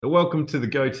Welcome to the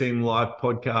Go Team Live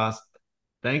podcast.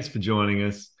 Thanks for joining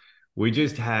us. We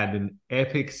just had an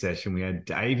epic session. We had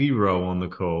Rowe on the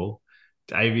call.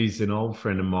 Davey's an old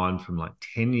friend of mine from like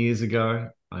 10 years ago.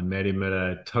 I met him at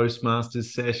a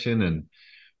Toastmasters session. And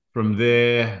from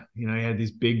there, he had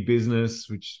this big business,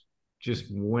 which just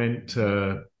went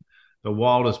to the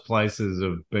wildest places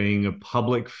of being a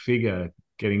public figure,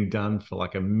 getting done for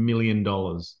like $1 million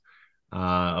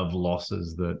of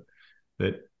losses that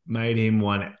made him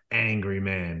one angry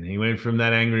man. He went from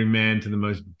that angry man to the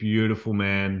most beautiful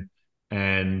man,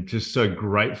 and just so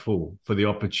grateful for the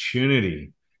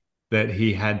opportunity that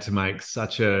he had to make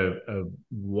such a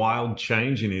wild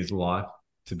change in his life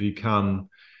to become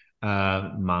a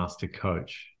master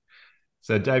coach.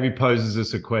 So Davey poses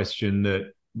us a question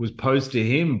that was posed to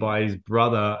him by his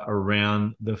brother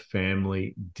around the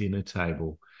family dinner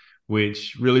table,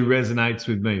 which really resonates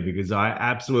with me because I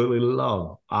absolutely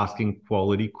love asking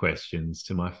quality questions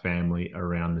to my family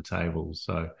around the table.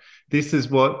 So this is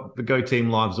what the Go Team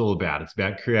Live is all about. It's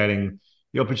about creating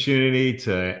the opportunity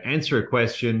to answer a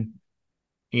question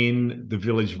in the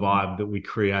village vibe that we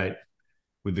create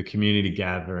with the community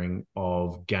gathering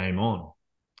of Game On.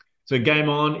 So Game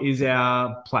On is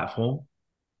our platform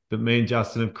that me and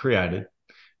Justin have created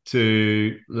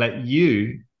to let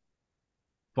you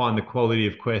find the quality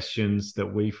of questions that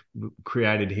we've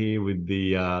created here with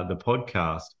the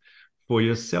podcast for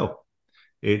yourself.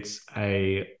 It's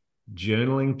a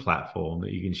journaling platform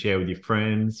that you can share with your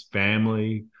friends,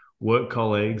 family, work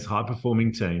colleagues, high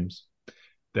performing teams.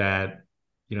 That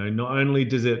not only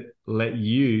does it let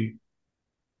you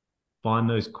find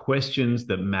those questions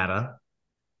that matter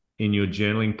in your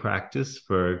journaling practice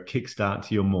for a kickstart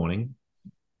to your morning,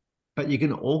 but you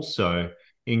can also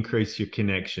increase your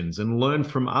connections and learn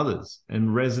from others and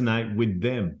resonate with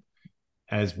them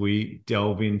as we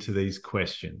delve into these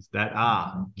questions that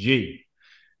are G,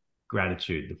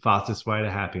 gratitude, the fastest way to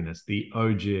happiness, the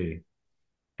OG.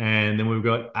 And then we've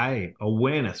got A,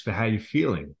 awareness for how you're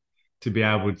feeling, to be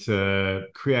able to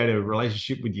create a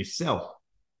relationship with yourself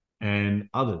and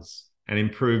others and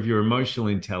improve your emotional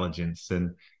intelligence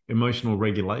and emotional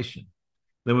regulation.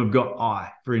 Then we've got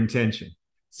I for intention.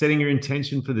 Setting your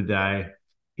intention for the day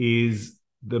is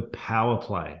the power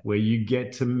play where you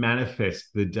get to manifest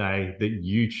the day that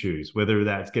you choose, whether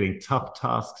that's getting tough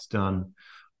tasks done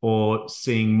or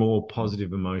seeing more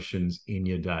positive emotions in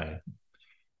your day.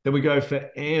 Then we go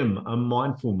for M, a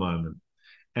mindful moment.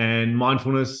 And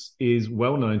mindfulness is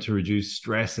well known to reduce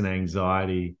stress and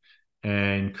anxiety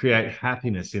and create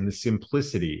happiness in the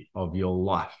simplicity of your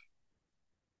life.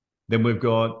 Then we've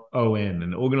got ON,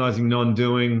 and organizing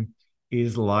non-doing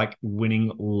is like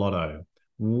winning lotto.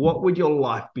 What would your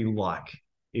life be like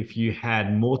if you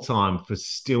had more time for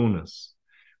stillness,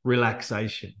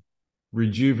 relaxation,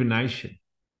 rejuvenation?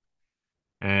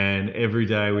 And every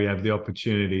day we have the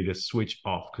opportunity to switch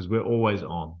off because we're always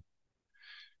on.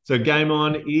 So Game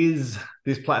On is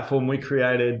this platform we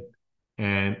created,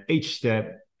 and each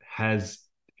step has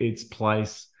its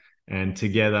place. And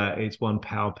together, it's one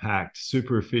power-packed,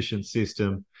 super efficient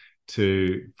system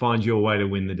to find your way to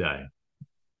win the day.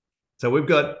 So we've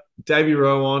got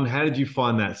Rowe on. How did you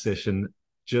find that session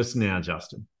just now,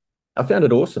 Justin? I found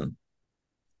it awesome.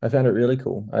 I found it really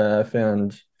cool. I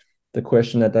found the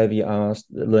question that Davey asked,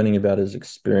 learning about his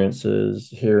experiences,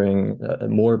 hearing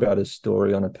more about his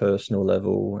story on a personal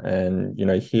level, and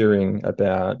hearing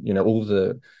about all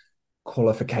the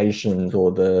qualifications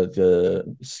or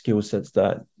the skill sets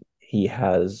that he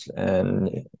has,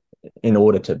 and in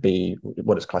order to be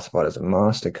what is classified as a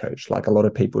master coach. Like, a lot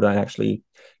of people don't actually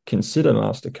consider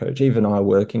master coach. Even I,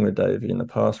 working with Davey in the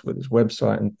past with his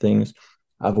website and things,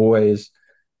 I've always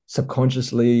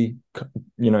subconsciously,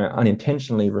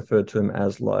 unintentionally referred to him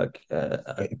as like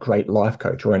a great life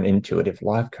coach or an intuitive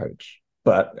life coach.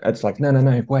 But it's like,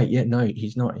 no, wait, yeah, no,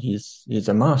 he's not. He's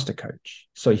a master coach.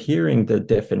 So hearing the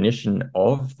definition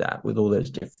of that with all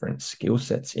those different skill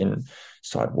sets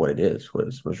inside what it is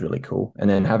was really cool. And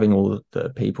then having all the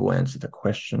people answer the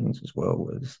questions as well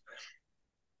was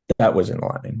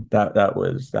enlightening. That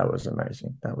was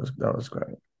amazing. That was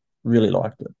great. Really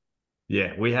liked it.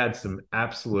 Yeah, we had some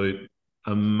absolute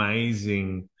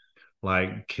amazing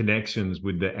like connections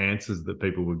with the answers that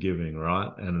people were giving, right?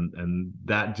 And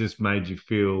that just made you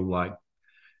feel like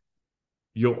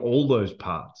you're all those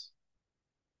parts.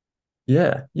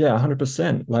 Yeah,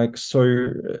 100%. Like,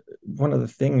 so one of the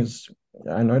things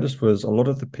I noticed was a lot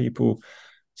of the people's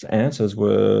answers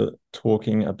were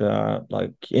talking about,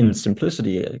 like, in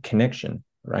simplicity, a connection,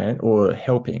 right? Or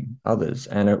helping others.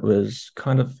 And it was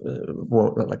kind of,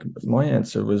 well, like my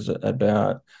answer was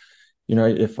about,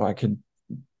 if I could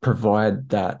provide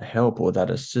that help or that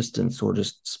assistance, or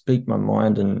just speak my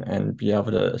mind and be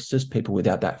able to assist people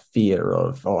without that fear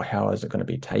of, oh, how is it going to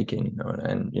be taken?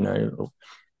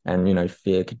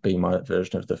 Fear could be my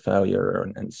version of the failure,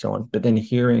 and so on. But then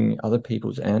hearing other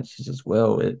people's answers as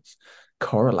well, it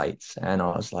correlates. And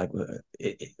I was like,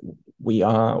 we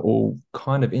are all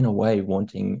kind of in a way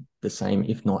wanting the same,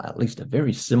 if not at least a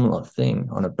very similar thing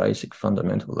on a basic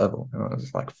fundamental level. And it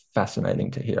was like fascinating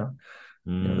to hear.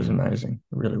 It was amazing.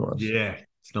 It really was. Yeah,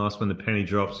 it's nice when the penny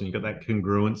drops and you got that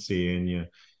congruency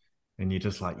and you're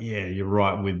just like, yeah, you're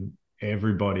right with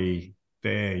everybody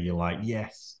there. You're like,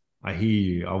 yes, I hear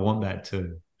you. I want that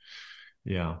too.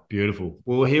 Yeah, beautiful.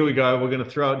 Well, here we go. We're going to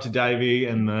throw it to Davey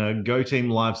and the Go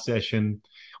Team live session.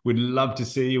 We'd love to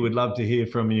see you. We'd love to hear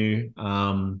from you.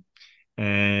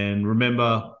 And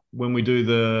remember, when we do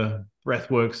the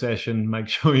breathwork session, make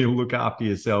sure you look after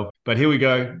yourself. But here we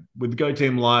go with the Go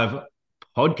Team Live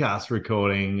podcast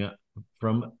recording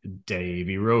from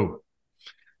Davey Rowe.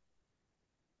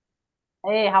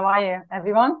 Hey, how are you,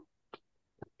 everyone?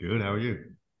 Good. How are you?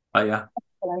 Oh, yeah.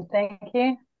 Excellent, thank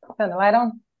you. Turn the light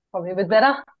on, probably a bit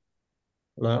better.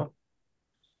 Hello.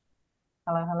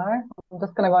 Hello, hello. I'm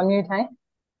just going to go on mute, hey?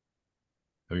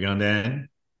 Are we going, Dan?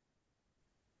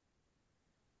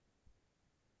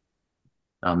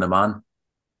 I'm the man.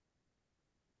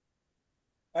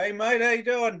 Hey mate, how you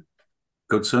doing?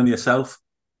 Good, son, yourself?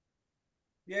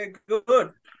 Yeah,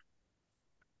 good.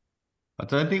 I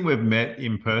don't think we've met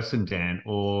in person, Dan,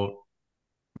 or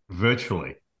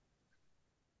virtually.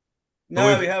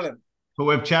 No, we haven't. But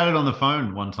we've chatted on the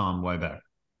phone one time way back.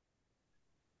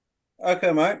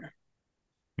 Okay, mate.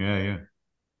 Yeah.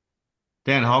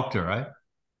 Dan Hochter, right?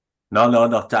 No,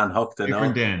 not Dan Hochter,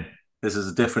 Different no. Dan. This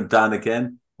is a different Dan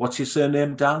again. What's your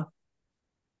surname, Dan?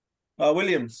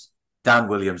 Williams. Dan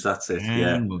Williams, that's it.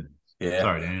 Dan Williams. Yeah.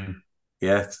 Sorry, Dan.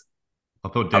 Yeah. I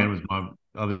thought Dan was my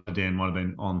other Dan might have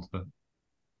been on. But...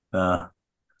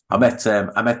 I met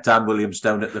Dan Williams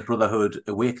down at the Brotherhood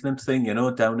Awakening thing,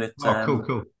 down at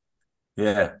cool.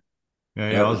 Yeah.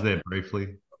 Yeah, I was there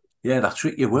briefly. Yeah, that's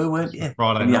right. You were, weren't you?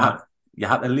 Friday night. You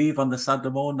had to leave on the Sunday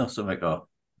morning or something. Or...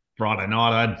 Friday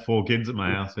night, I had 4 kids at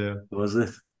my house. Yeah, was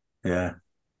it? Yeah.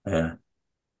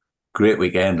 Great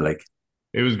weekend, like.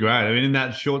 It was great. I mean, in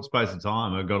that short space of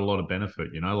time, I got a lot of benefit.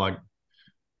 Like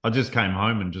I just came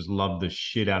home and just loved the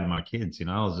shit out of my kids.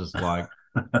 I was just like,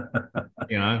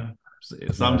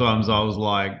 sometimes I was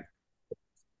like,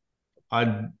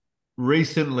 I'd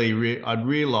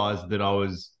realized that I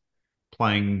was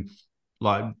playing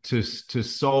like to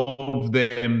solve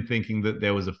them thinking that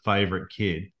there was a favorite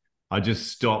kid. I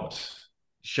just stopped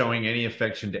showing any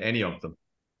affection to any of them.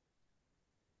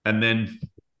 And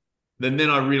then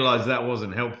I realized that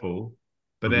wasn't helpful.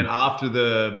 But then after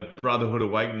the Brotherhood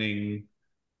Awakening,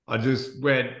 I just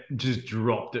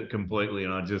dropped it completely,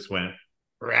 and I just went,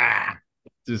 rah,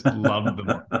 just loved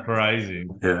them crazy.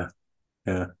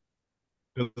 Yeah.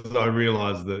 Because I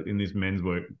realized that in this men's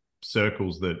work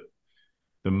circles that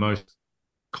the most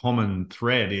common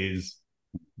thread is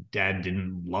dad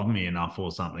didn't love me enough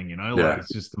or something, like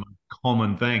it's just the most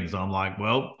common thing. So I'm like,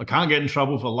 well, I can't get in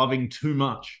trouble for loving too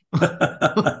much.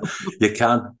 You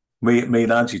can. Me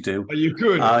and Angie do. Oh, you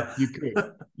could. You could.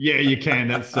 Yeah, you can.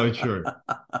 That's so true.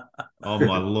 Oh,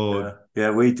 my Lord. Yeah,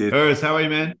 we did. Urs, how are you,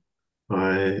 man?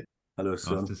 Hi. Hello,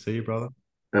 son. Nice to see you, brother.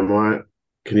 Can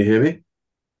you hear me?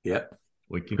 Yeah.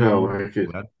 We can okay.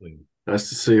 Nice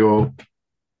to see you all.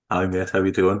 Hi, mate. How are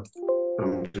you doing?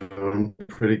 I'm doing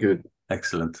pretty good.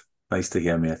 Excellent. Nice to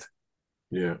hear, mate.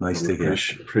 Yeah. Nice to hear.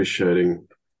 Appreciating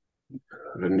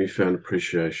a newfound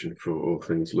appreciation for all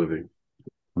things living.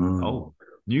 Oh,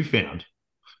 newfound.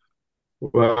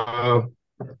 Well,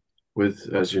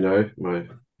 as you know, my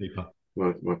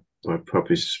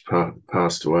puppy's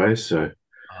passed away, so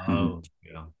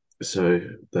yeah. So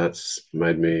that's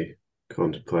made me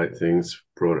contemplate things,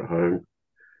 brought it home.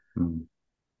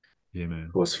 Yeah, man.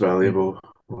 What's valuable?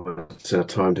 What's our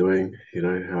time doing?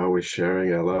 How are we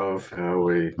sharing our love? How are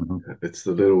we? It's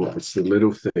the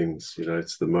little things.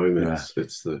 It's the moments.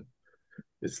 Yeah.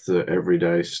 It's the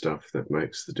everyday stuff that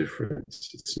makes the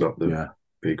difference. It's not the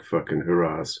big fucking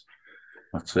hurrahs.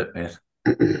 That's it, mate.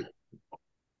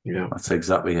 Yeah, that's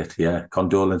exactly it. Yeah,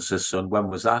 condolences, son. When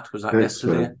was that? Was that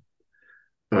yesterday?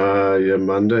 Yeah,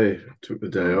 Monday. I took the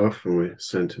day off and we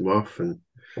sent him off, and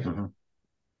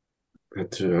had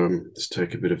to just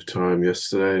take a bit of time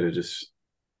yesterday to just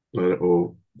let it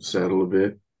all settle a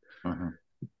bit.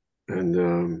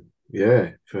 And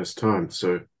first time.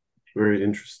 So very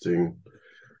interesting,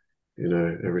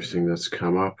 everything that's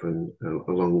come up and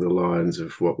along the lines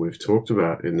of what we've talked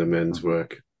about in the men's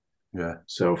work. Yeah.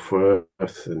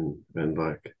 Self-worth and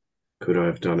like could I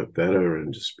have done it better,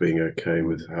 and just being okay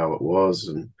with how it was,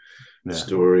 and the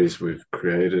stories we've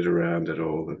created around it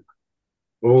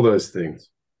all those things.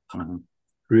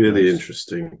 Really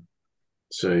interesting.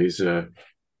 So he's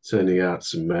sending out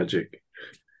some magic,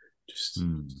 just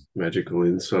magical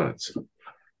insights.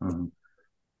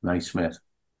 Nice, mate.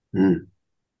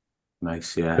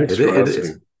 Nice, yeah. Thanks for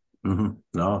asking.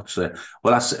 No, it's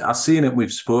well, I seen it.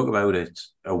 We've spoke about it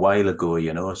a while ago,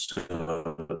 you know.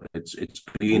 So it's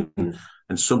been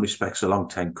in some respects a long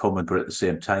time coming, but at the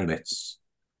same time, it's,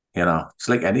 you know, it's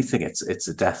like anything. It's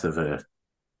the death of a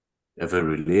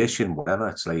relation, whatever.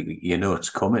 It's like, you know, it's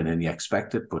coming and you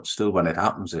expect it, but still, when it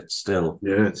happens, it's still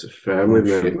it's a family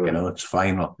member. You know, it's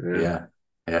final. Yeah.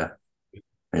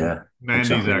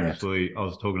 Mandy's actually, I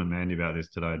was talking to Mandy about this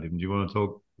today. Didn't you want to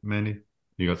talk, Mandy?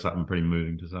 You got something pretty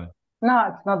moving to say? No,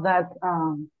 it's not that.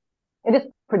 It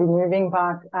is pretty moving,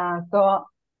 but so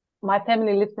my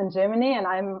family lives in Germany and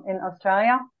I'm in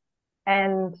Australia.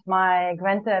 And my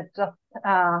granddad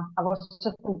I was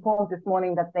just informed this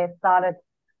morning that they started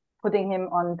putting him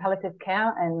on palliative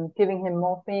care and giving him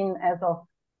morphine as of,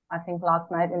 I think,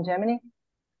 last night in Germany.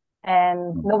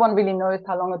 And no one really knows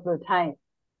how long it will take.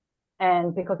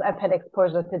 And because I've had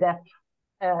exposure to death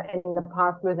in the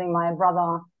past, losing my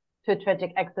brother to a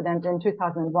tragic accident in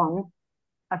 2001,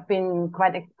 I've been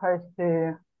quite exposed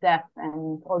to death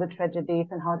and all the tragedies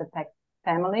and how it affects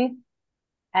families.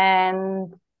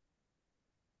 And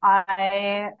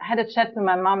I had a chat with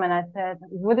my mum and I said,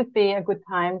 would it be a good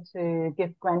time to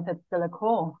give Granddad still a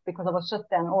call? Because I was just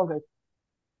there in August.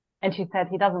 And she said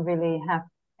he doesn't really have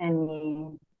any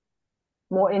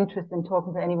more interest in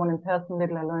talking to anyone in person, let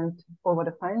alone over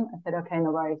the phone. I said, okay,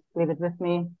 no worries, leave it with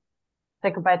me. Say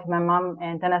goodbye to my mum.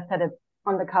 And then I said it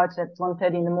on the couch at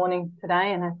 1:30 in the morning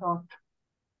today. And I thought,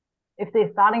 if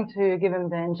they're starting to give him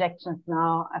the injections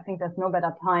now, I think there's no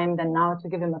better time than now to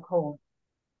give him a call.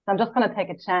 So I'm just going to take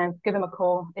a chance, give him a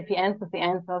call. If he answers, he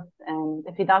answers. And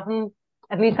if he doesn't,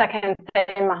 at least I can say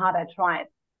in my heart, I tried.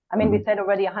 I mean, we said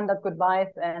already 100 goodbyes.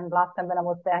 And last time when I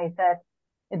was there, he said,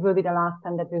 it will be the last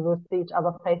time that we will see each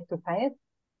other face to face.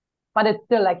 But it's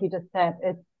still, like you just said,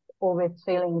 it's always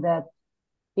feeling that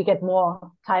you get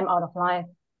more time out of life.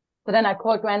 So then I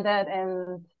called Granddad,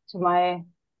 and to my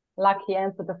luck, he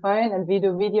answered the phone, and we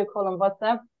do video call on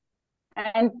WhatsApp.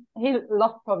 And he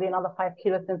lost probably another 5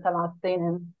 kilos since I last seen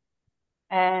him.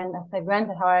 And I said,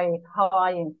 Granddad, how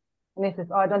are you? And he says,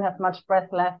 oh, I don't have much breath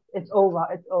left. It's over.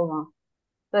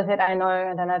 So I said, I know.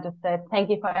 And then I just said, thank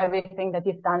you for everything that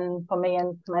you've done for me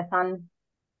and my son.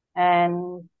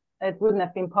 And it wouldn't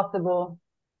have been possible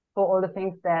for all the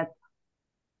things that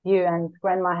you and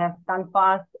Grandma have done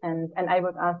for us and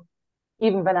enabled us,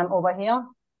 even when I'm over here.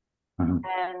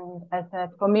 And I said,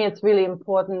 for me, it's really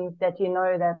important that you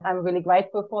know that I'm really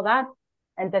grateful for that,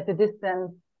 and that the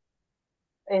distance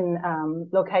in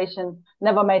location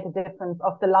never made a difference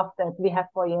of the love that we have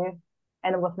for you.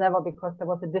 And it was never because there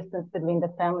was a distance between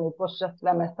the family. It was just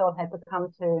where my soul had to come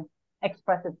to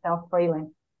express itself freely.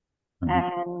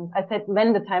 And I said,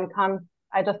 when the time comes,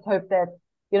 I just hope that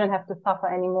you don't have to suffer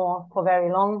anymore for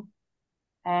very long,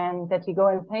 and that you go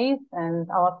in peace, and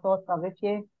our thoughts are with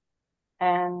you.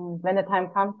 And when the time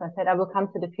comes, I said, I will come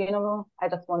to the funeral. I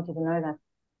just want you to know that.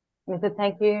 And he said,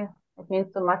 thank you. It means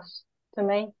so much to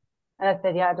me. And I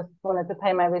said, yeah, I just wanted to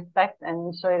pay my respect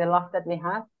and show you the love that we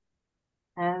have.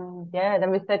 And yeah,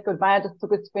 then we said goodbye. I just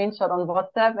took a screenshot on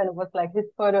WhatsApp, and it was like his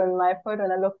photo and my photo.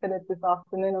 And I looked at it this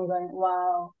afternoon. I'm going,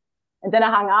 wow. And then I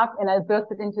hung up and I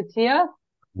bursted into tears.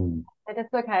 And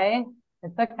it's okay.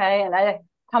 It's okay. And I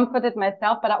comforted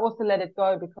myself, but I also let it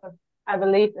go, because I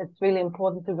believe it's really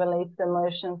important to release the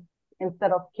emotions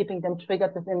instead of keeping them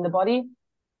triggered within the body.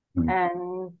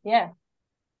 And yeah,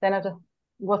 then I just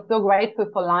was so grateful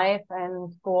for life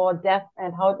and for death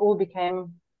and how it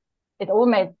all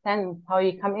made sense, how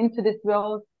you come into this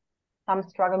world. Some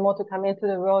struggle more to come into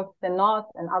the world than not,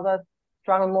 and others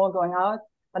struggle more going out,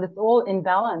 but it's all in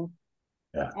balance.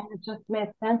 And it just made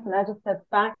sense. And I just sat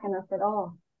back and I said,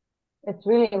 oh, it's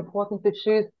really important to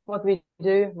choose what we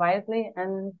do wisely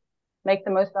and make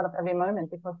the most out of every moment,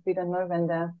 because we don't know when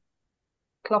the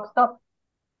clock stops.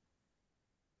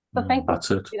 So thank you.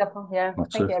 That's it. Beautiful. Yeah.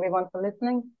 That's thank it. you everyone for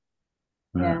listening.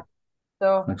 Yeah.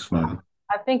 So Thanks, Mandy.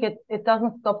 I think it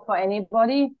doesn't stop for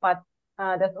anybody, but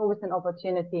there's always an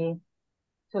opportunity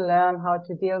to learn how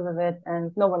to deal with it.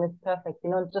 And no one is perfect, you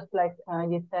know, just like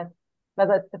you said,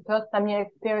 whether it's the first time you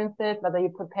experience it, whether you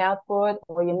prepared for it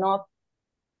or you're not.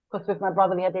 Because with my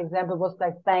brother, we had the example, was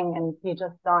like bang, and he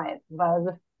just died. While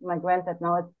with my granddad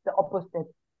now, it's the opposite.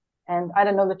 And I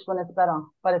don't know which one is better,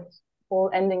 but it's all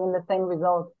ending in the same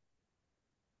result.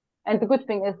 And the good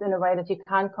thing is, in a way, that you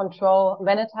can't control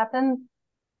when it happens.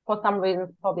 For some reasons,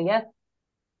 probably yes,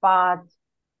 but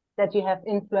that you have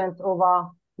influence over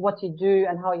what you do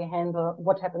and how you handle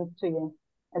what happens to you,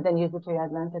 and then use it to your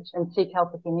advantage and seek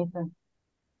help if you need to.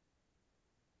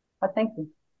 But thank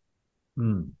you.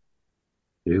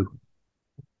 You.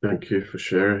 Thank you for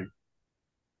sharing.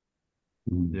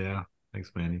 Yeah,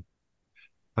 thanks, Manny.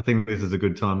 I think this is a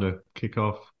good time to kick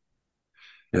off.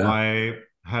 Yeah. I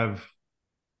have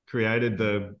created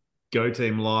the Go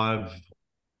Team Live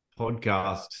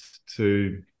podcast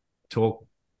to talk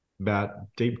about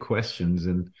deep questions,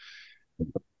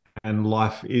 and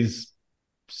life is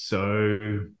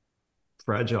so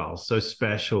fragile, so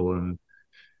special, and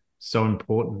so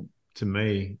important to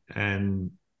me.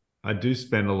 And I do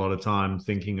spend a lot of time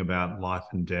thinking about life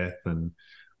and death and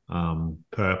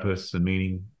purpose and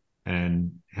meaning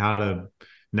and how to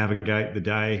navigate the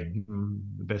day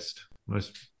the best,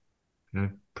 most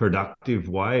productive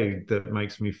way that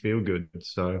makes me feel good.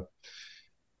 So,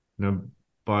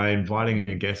 by inviting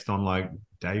a guest on like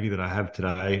Davey that I have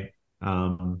today,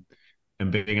 and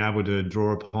being able to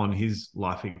draw upon his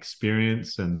life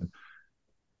experience and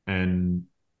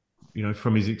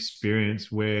from his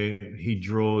experience where he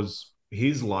draws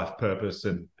his life purpose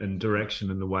and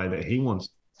direction in the way that he wants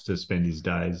to spend his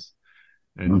days,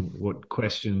 and what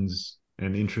questions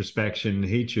and introspection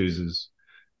he chooses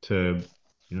to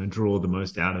draw the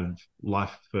most out of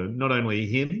life for not only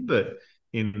him but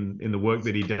in the work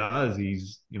that he does.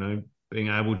 He's being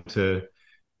able to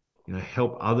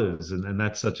help others, and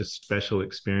that's such a special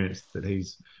experience that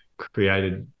he's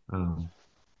created.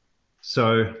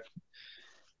 So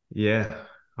yeah,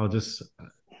 I'll just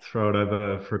throw it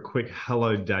over for a quick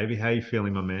hello, Davey. How are you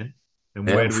feeling, my man? And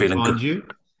Yeah, where I'm do we feeling find good. you?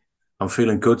 I'm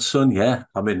feeling good, son. Yeah,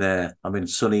 I'm in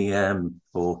sunny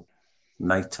or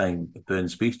nighttime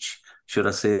Burns Beach, should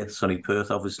I say? Sunny Perth,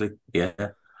 obviously. Yeah,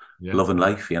 loving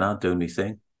life, doing my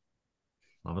thing.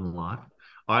 Loving life.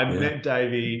 I met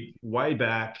Davey way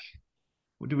back.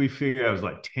 What did we figure? It was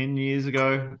like 10 years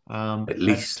ago. At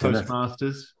least, at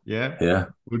Toastmasters. Yeah. Yeah.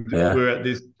 We're at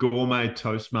this gourmet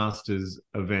Toastmasters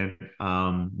event.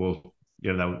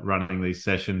 They were running these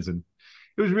sessions, and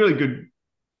it was really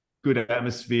good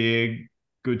atmosphere,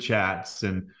 good chats,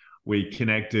 and we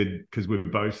connected because we were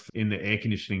both in the air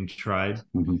conditioning trade.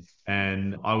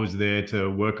 And I was there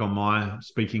to work on my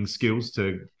speaking skills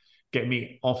to get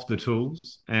me off the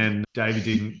tools. And Davey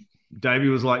didn't. Davey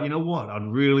was like, you know what? I'd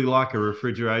really like a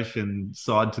refrigeration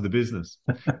side to the business.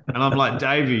 And I'm like,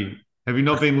 Davey, have you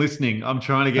not been listening? I'm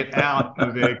trying to get out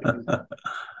of air conditioning.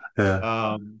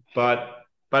 Yeah.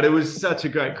 But it was such a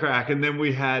great crack. And then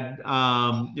we had,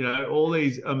 all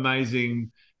these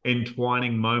amazing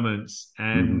entwining moments.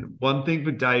 And one thing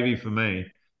for Davey, for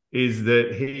me, is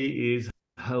that he is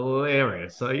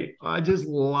hilarious. I just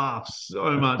laugh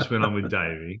so much when I'm with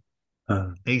Davey.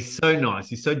 He's so nice.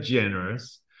 He's so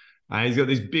generous. He's got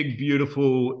this big,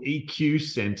 beautiful EQ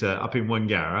center up in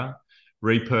Wangara,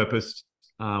 repurposed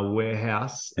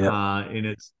warehouse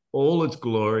in all its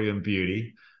glory and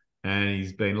beauty. And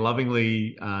he's been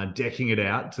lovingly decking it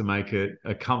out to make it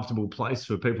a comfortable place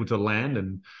for people to land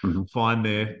and find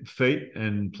their feet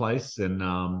and place. And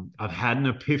I've had an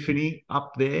epiphany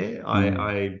up there.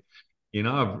 I've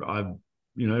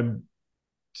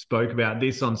spoke about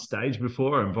this on stage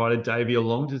before. I invited Davey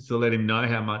along just to let him know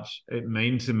how much it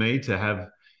means to me to have,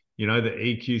 the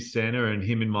EQ center and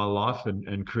him in my life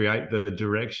and create the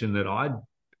direction that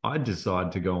I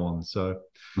decide to go on. So,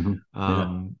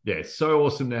 it's so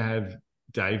awesome to have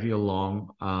Davey along.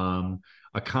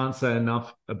 I can't say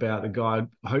enough about the guy.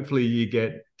 Hopefully you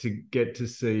get to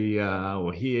see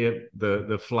or hear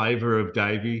the flavor of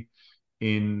Davey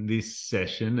in this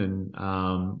session.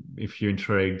 And if you're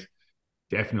intrigued,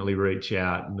 definitely reach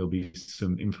out, and there'll be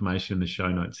some information in the show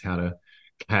notes how to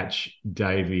catch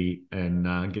Davey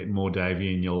and get more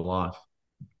Davey in your life.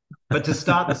 But to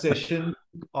start the session,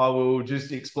 I will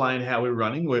just explain how we're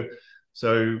running.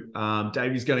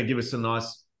 Davey's going to give us a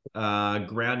nice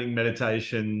grounding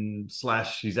meditation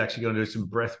 / he's actually going to do some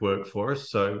breath work for us.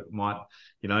 So it might,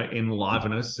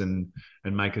 enliven us and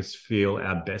make us feel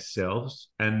our best selves.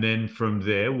 And then from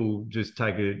there, we'll just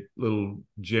take a little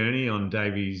journey on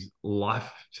Davey's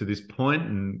life to this point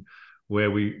and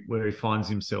where he finds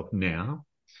himself now.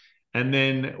 And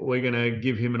then we're going to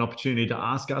give him an opportunity to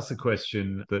ask us a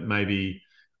question that maybe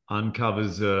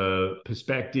uncovers a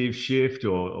perspective shift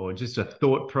or just a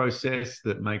thought process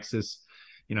that makes us,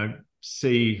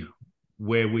 see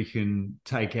where we can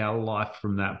take our life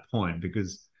from that point.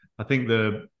 Because I think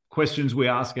the questions we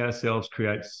ask ourselves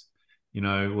creates,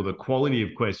 or the quality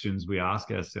of questions we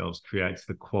ask ourselves creates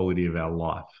the quality of our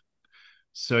life.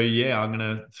 So yeah, I'm going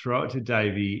to throw it to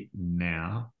Davey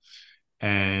now,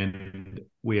 and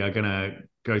we are going to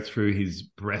go through his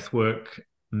breathwork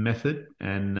method.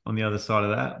 And on the other side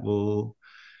of that, we'll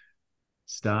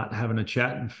start having a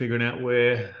chat and figuring out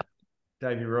where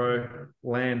Davey Rowe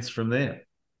lands from there.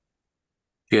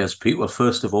 Cheers, Pete. Well,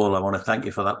 first of all, I want to thank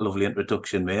you for that lovely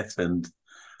introduction, mate. And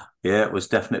yeah, it was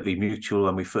definitely mutual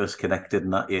when we first connected,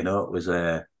 and that, you know, it was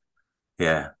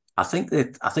yeah. I think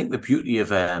the beauty of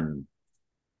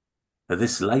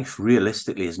this life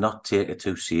realistically is not take it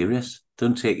too serious.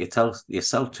 Don't take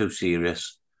yourself too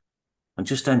serious, and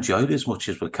just enjoy it as much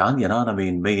as we can. You know what I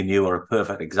mean? Me and you are a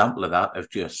perfect example of that. Of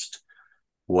just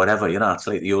whatever, you know. It's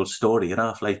like the old story, you know.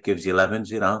 If life gives you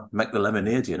lemons, you know, make the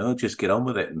lemonade. You know, just get on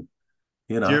with it, and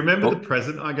you know. Do you remember but, the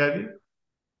present I gave you?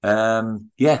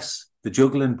 Yes, the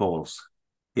juggling balls.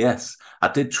 Yes, I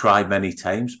did try many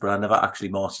times, but I never actually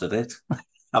mastered it.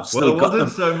 I've Well, still it got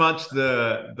wasn't them. so much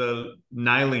the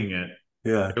nailing it.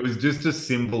 Yeah, It was just a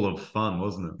symbol of fun,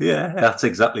 wasn't it? yeah, that's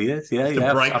exactly it. Yeah, Just to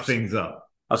yeah. break things up.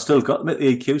 I've still got them at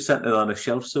the EQ centre on a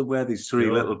shelf somewhere. These three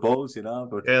little Sure. balls, you know,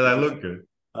 but Yeah, they they just look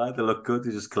good. they look good.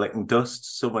 They're just collecting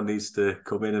dust. Someone needs to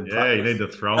come in and Yeah, you need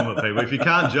practice. to throw them at people. If you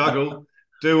can't juggle,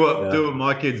 Yeah, do what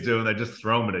my kids do, and they just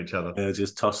throw them at each other. yeah,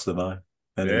 just toss them on.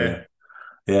 Anyway.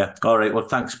 Yeah. Yeah. All right. Well,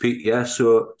 thanks, Pete. Yeah.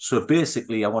 So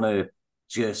basically, I want to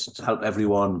just help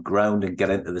everyone ground and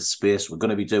get into the space. We're going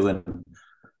to be doing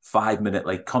 5 minute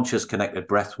like conscious connected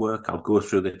breath work. I'll go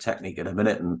through the technique in a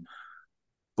minute,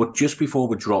 but just before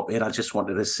we drop in, I just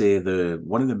wanted to say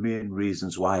one of the main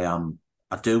reasons why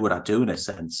I do what I do in a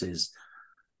sense is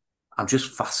I'm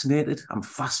just fascinated. I'm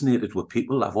fascinated with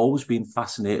people. I've always been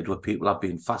fascinated with people. I've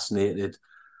been fascinated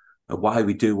why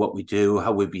we do what we do,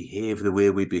 how we behave the way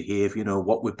we behave, you know,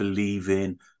 what we believe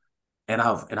in. And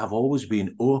I've always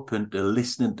been open to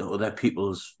listening to other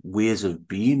people's ways of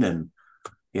being and,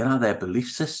 you know, their belief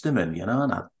system. And, you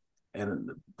know,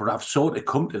 but I've sort of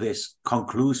come to this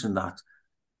conclusion that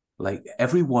like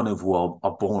every one of us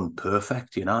are born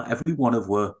perfect, you know, every one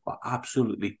of us are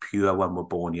absolutely pure when we're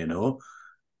born, you know,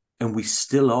 and we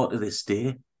still are to this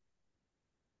day.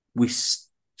 We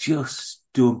just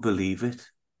don't believe it.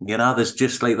 You know, there's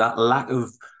just like that lack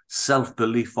of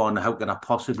self-belief on how can I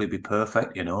possibly be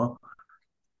perfect, you know.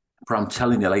 But I'm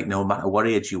telling you, like, no matter what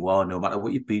age you are, no matter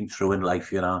what you've been through in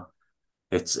life, you know,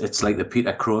 it's like the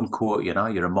Peter Crone quote, you know,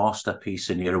 you're a masterpiece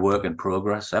and you're a work in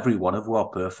progress. Every one of us are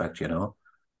perfect, you know.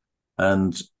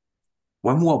 And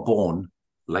when we're born,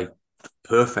 like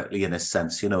perfectly in a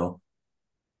sense, you know,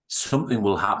 something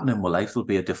will happen in our life. There'll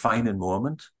be a defining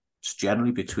moment. It's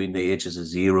generally between the ages of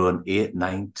 0 and 8,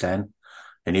 9, 10.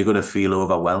 And you're going to feel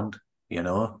overwhelmed, you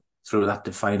know, through that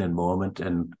defining moment.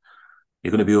 And you're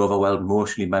going to be overwhelmed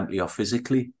emotionally, mentally, or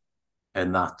physically.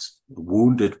 And that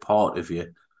wounded part of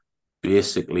you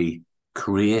basically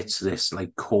creates this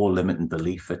like core limiting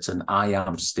belief. It's an I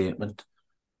am statement.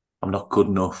 I'm not good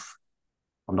enough.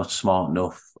 I'm not smart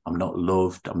enough. I'm not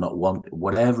loved. I'm not wanted.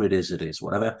 Whatever it is.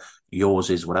 Whatever yours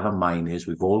is, whatever mine is,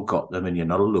 we've all got them and you're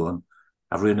not alone.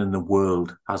 Everyone in the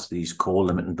world has these core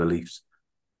limiting beliefs.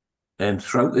 And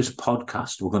throughout this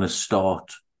podcast, we're going to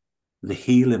start the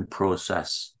healing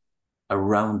process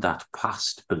around that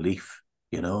past belief.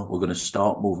 You know, we're going to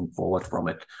start moving forward from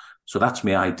it. So that's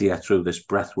my idea through this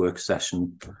breathwork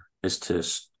session, is to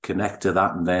connect to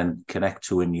that and then connect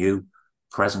to a new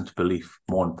present belief,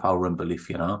 more empowering belief,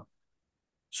 you know.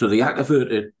 So the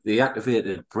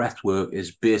activated breath work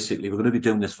is basically, we're going to be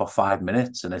doing this for 5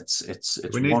 minutes, and it's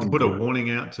We need to one put a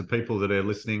warning out to people that are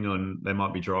listening on they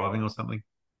might be driving or something.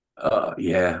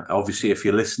 Yeah, obviously, if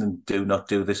you're listening, do not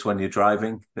do this when you're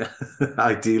driving.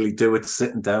 Ideally, do it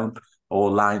sitting down or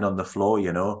lying on the floor,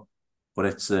 you know. But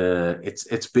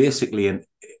it's basically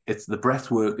it's the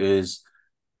breath work is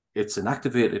it's an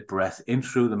activated breath in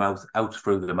through the mouth, out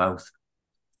through the mouth,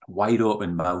 wide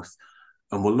open mouth,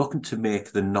 and we're looking to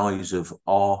make the noise of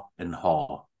ah and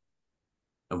ha.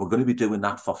 And we're going to be doing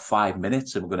that for 5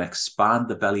 minutes, and we're going to expand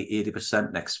the belly 80%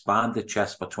 and expand the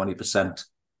chest for 20%.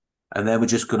 And then we're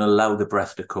just going to allow the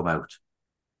breath to come out.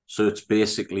 So it's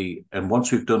basically, and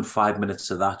once we've done 5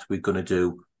 minutes of that, we're going to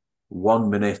do 1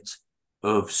 minute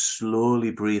of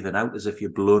slowly breathing out as if you're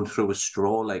blowing through a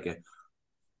straw, like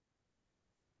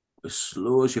as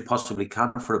slow as you possibly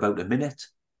can for about a minute.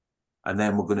 And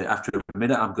then we're going to, after a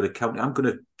minute, I'm going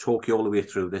to talk you all the way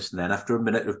through this. And then after a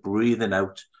minute of breathing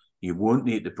out, you won't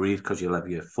need to breathe because you'll have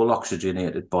your full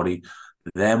oxygenated body.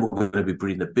 Then we're going to be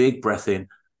breathing a big breath in,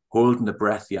 holding the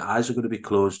breath. Your eyes are going to be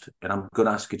closed. And I'm going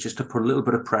to ask you just to put a little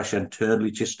bit of pressure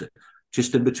internally, just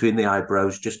in between the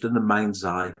eyebrows, just in the mind's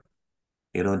eye,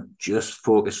 you know, just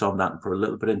focus on that and put a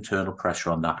little bit of internal pressure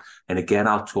on that. And again,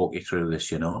 I'll talk you through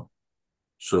this, you know.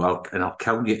 So I'll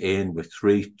count you in with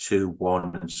 3, 2,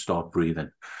 1, and start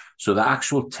breathing. So the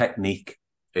actual technique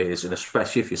is, and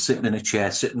especially if you're sitting in a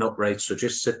chair, sitting upright, so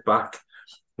just sit back,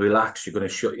 relax. You're going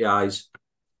to shut your eyes,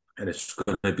 and it's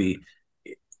going to be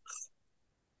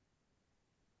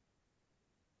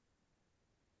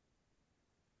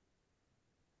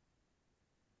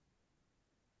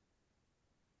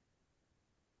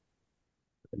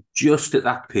just at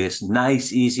that pace,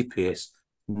 nice, easy pace,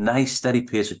 nice, steady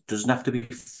pace. It doesn't have to be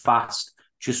fast,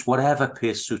 just whatever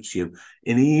pace suits you.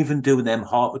 And even doing them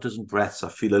half a dozen breaths, I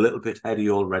feel a little bit heady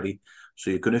already. So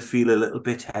you're going to feel a little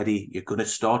bit heady. You're going to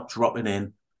start dropping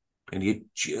in, and you're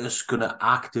just going to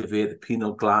activate the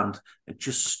pineal gland and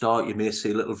just start. You may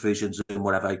see little visions and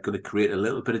whatever. You're going to create a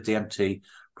little bit of DMT,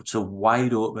 but it's a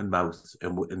wide open mouth.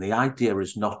 And the idea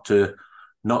is not to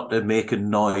make a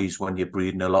noise when you're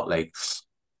breathing a lot, like.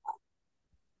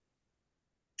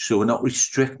 So we're not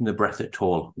restricting the breath at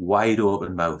all. Wide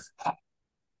open mouth.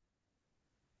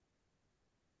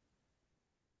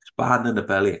 Expanding the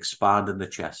belly, expanding the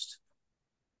chest.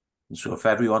 And so if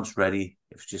everyone's ready,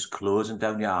 if just closing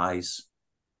down your eyes,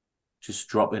 just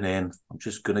dropping in. I'm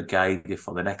just going to guide you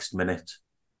for the next minute.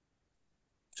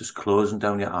 Just closing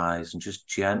down your eyes and just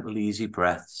gentle, easy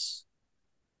breaths.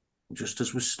 And just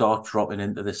as we start dropping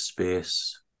into this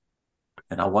space,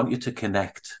 and I want you to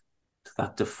connect to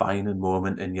that defining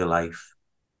moment in your life.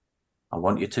 I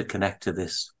want you to connect to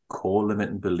this core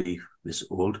limiting belief, this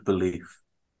old belief,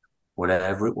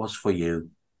 whatever it was for you.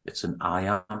 It's an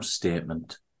I am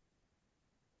statement.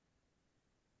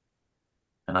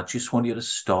 And I just want you to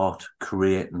start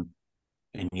creating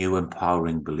a new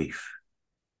empowering belief.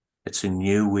 It's a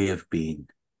new way of being.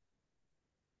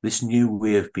 This new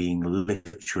way of being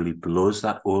literally blows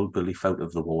that old belief out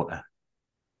of the water.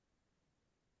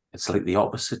 It's like the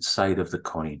opposite side of the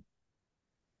coin.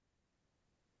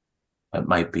 It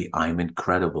might be, I'm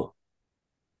incredible.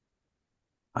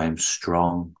 I'm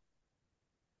strong.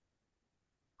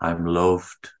 I'm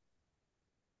loved.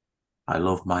 I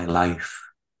love my life.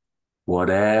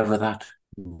 Whatever that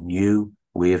new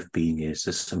way of being is,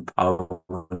 this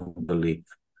empowering belief,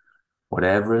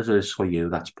 whatever it is for you,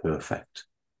 that's perfect.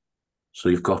 So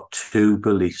you've got two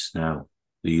beliefs now,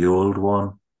 the old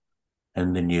one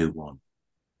and the new one.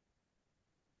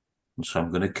 And so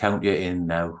I'm going to count you in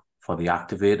now for the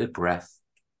activated breath.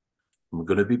 And we're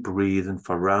going to be breathing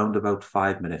for around about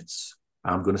 5 minutes.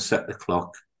 I'm going to set the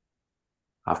clock.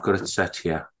 I've got it set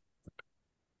here.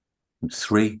 And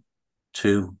 3,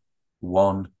 2,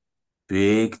 1.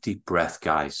 Big deep breath,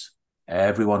 guys.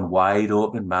 Everyone wide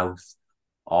open mouth.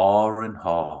 R and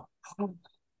ha.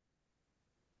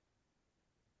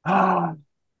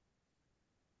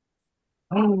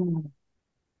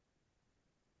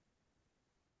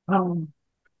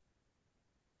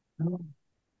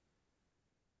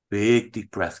 Big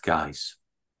deep breath, guys.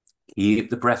 Keep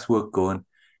the breath work going.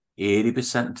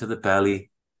 80% into the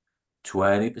belly,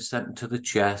 20% into the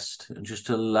chest, and just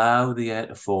allow the air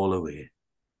to fall away.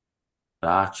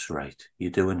 That's right.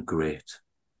 You're doing great.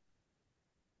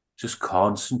 Just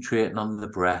concentrating on the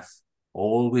breath,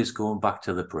 always going back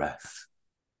to the breath.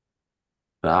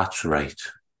 That's right.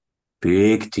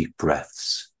 Big deep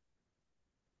breaths.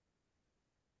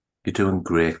 You're doing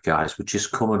great, guys. We're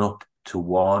just coming up to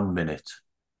 1 minute.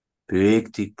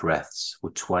 Big deep breaths.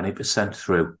 We're 20%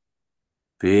 through.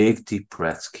 Big deep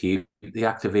breaths. Keep the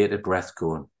activated breath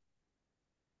going.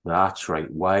 That's right.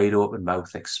 Wide open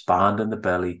mouth, expanding the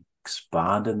belly,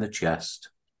 expanding the chest.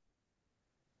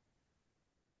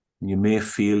 You may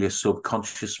feel your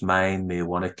subconscious mind may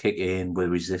want to kick in with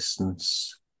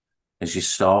resistance as you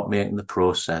start making the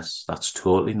process. That's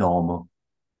totally normal.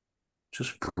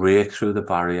 Just break through the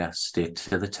barrier, stick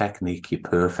to the technique. You're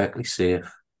perfectly safe.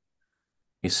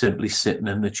 You're simply sitting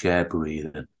in the chair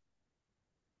breathing.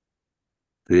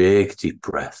 Big deep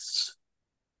breaths,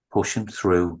 pushing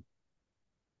through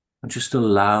and just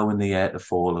allowing the air to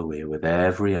fall away with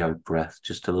every out breath.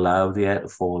 Just allow the air to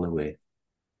fall away.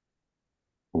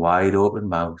 Wide open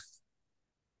mouth,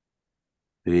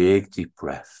 big deep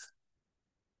breath.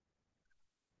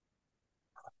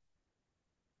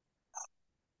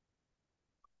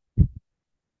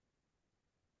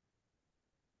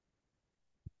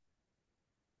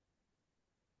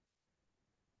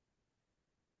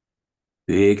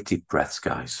 Big deep breaths,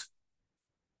 guys.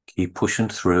 Keep pushing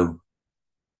through.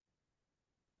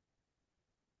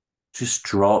 Just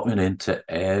dropping into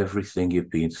everything you've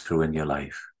been through in your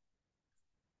life.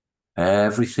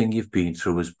 Everything you've been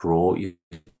through has brought you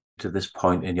to this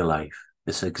point in your life,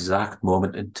 this exact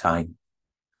moment in time,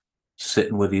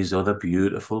 sitting with these other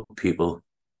beautiful people,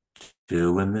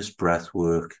 doing this breath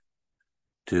work,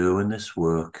 doing this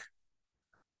work.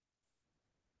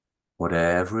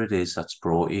 Whatever it is that's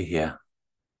brought you here,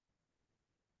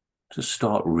 just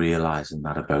start realizing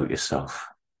that about yourself.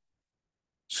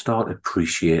 Start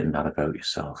appreciating that about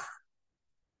yourself.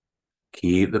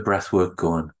 Keep the breath work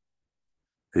going.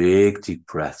 Big deep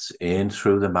breaths in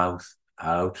through the mouth,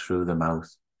 out through the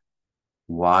mouth.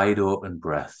 Wide open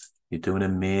breath. You're doing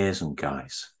amazing,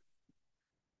 guys.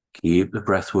 Keep the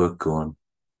breath work going.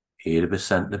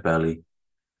 80% the belly,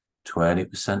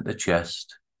 20% the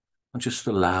chest, and just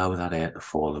allow that air to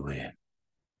fall away.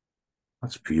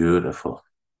 That's beautiful.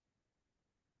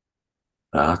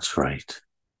 That's right.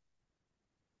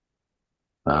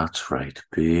 That's right.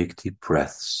 Big deep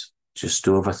breaths. Just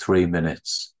over 3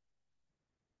 minutes.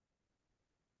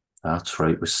 That's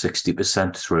right. We're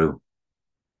 60% through.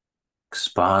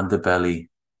 Expand the belly.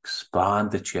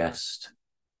 Expand the chest.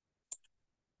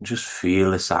 And just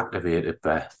feel this activated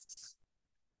breath.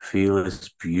 Feel this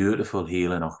beautiful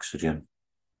healing oxygen.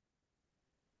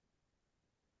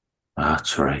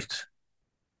 That's right.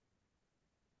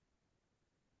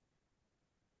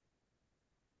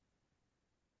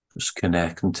 Just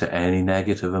connecting to any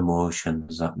negative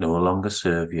emotions that no longer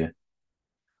serve you.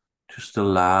 Just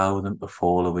allow them to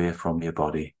fall away from your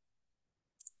body.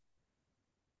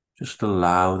 Just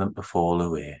allow them to fall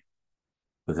away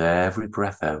with every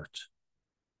breath out.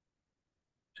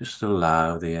 Just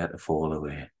allow the air to fall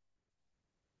away.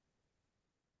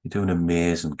 You're doing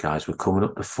amazing, guys. We're coming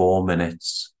up to 4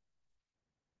 minutes.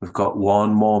 We've got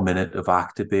 1 more minute of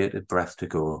activated breath to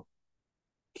go.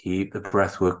 Keep the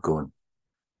breath work going.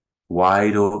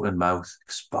 Wide open mouth,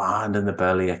 expanding the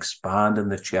belly, expanding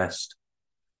the chest.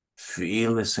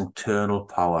 Feel this internal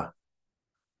power.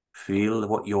 Feel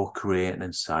what you're creating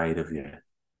inside of you.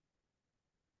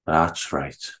 That's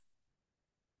right.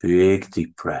 Big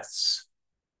deep breaths.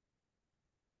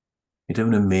 You're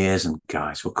doing amazing,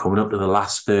 guys. We're coming up to the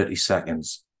last 30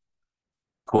 seconds.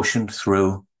 Pushing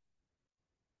through.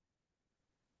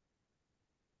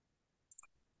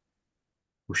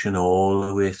 Pushing all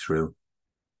the way through.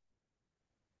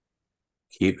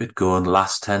 Keep it going.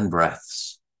 Last 10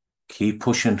 breaths. Keep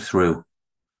pushing through.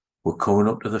 We're coming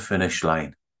up to the finish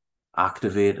line.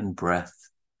 Activating breath.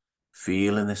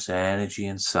 Feeling this energy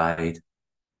inside.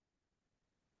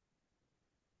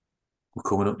 We're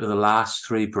coming up to the last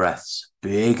 3 breaths.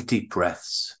 Big deep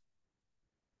breaths.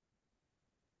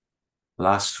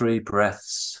 Last 3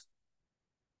 breaths.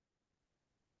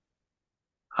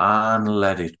 And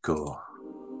let it go.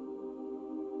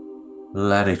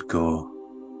 Let it go.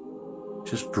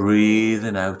 Just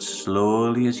breathing out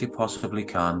slowly as you possibly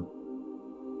can.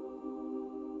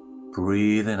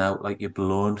 Breathing out like you're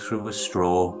blown through a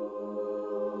straw.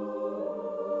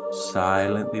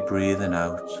 Silently breathing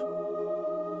out.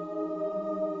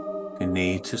 If you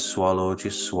need to swallow,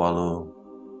 just swallow.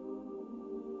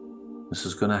 This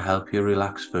is going to help you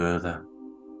relax further.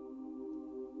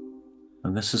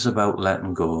 And this is about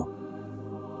letting go.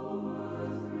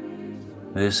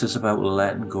 This is about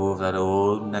letting go of that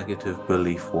old negative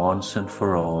belief once and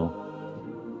for all.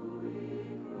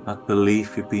 That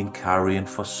belief you've been carrying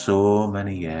for so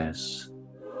many years.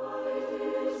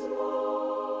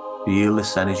 Feel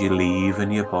this energy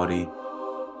leaving your body.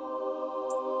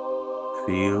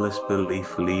 Feel this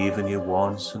belief leaving you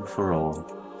once and for all.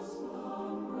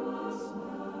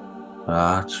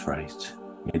 That's right.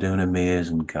 You're doing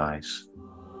amazing, guys.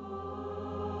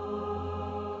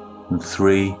 And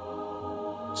 3,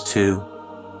 2,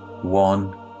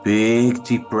 1. Big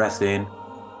deep breath in.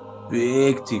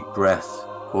 Big deep breath.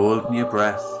 Holding your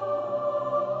breath.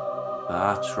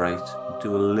 That's right.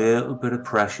 Do a little bit of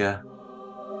pressure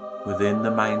within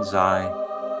the mind's eye,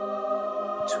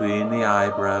 between the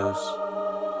eyebrows.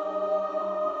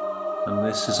 And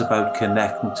this is about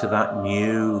connecting to that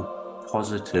new,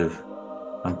 positive,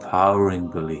 empowering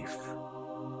belief.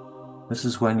 This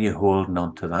is when you're holding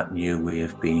on to that new way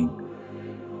of being.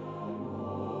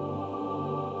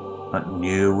 That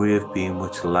new way of being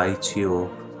which lights you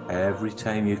up every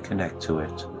time you connect to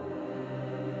it.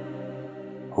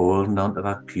 Holding on to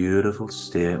that beautiful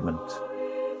statement.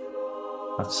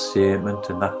 That statement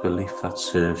and that belief that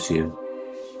serves you.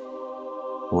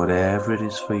 Whatever it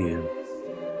is for you.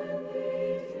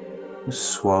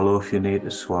 Just swallow if you need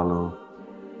to swallow.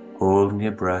 Holding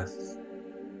your breath.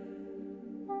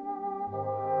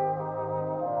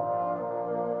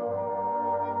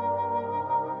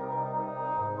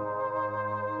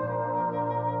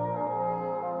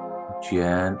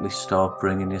 Gently start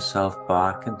bringing yourself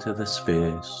back into the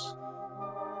space.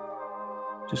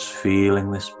 Just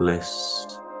feeling this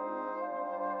bliss.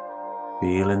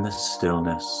 Feeling this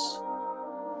stillness.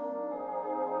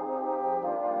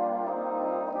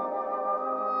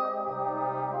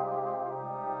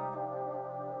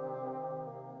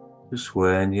 Just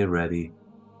when you're ready,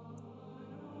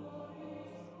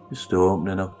 just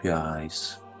opening up your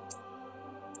eyes,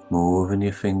 moving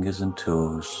your fingers and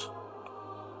toes.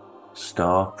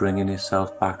 Start bringing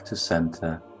yourself back to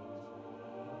center.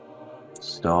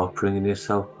 Start bringing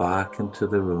yourself back into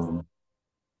the room.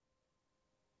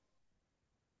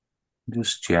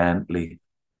 Just gently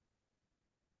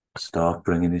start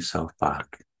bringing yourself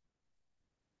back.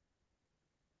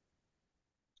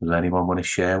 Does anyone want to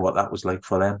share what that was like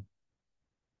for them?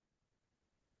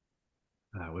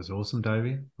 That was awesome,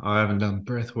 Davey. I haven't done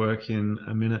breath work in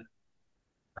a minute.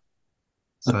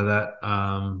 So that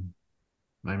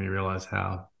made me realize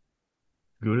how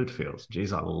good it feels.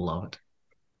 Geez, I love it.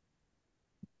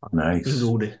 Nice.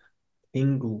 Tingles,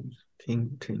 tingles,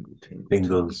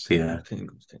 Tingles, yeah.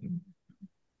 Tingles.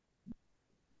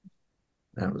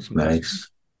 That was nice.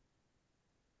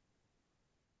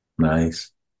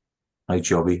 Nice. Hi,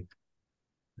 Jobby.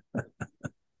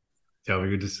 Jobby,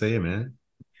 good to see you, man.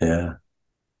 Yeah.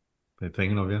 Been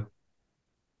thinking of you.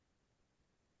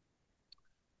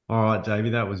 All right,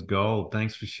 Davey, that was gold.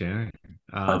 Thanks for sharing.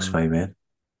 Thanks, my man.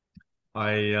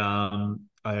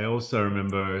 I also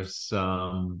remember us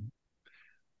on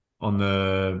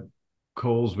the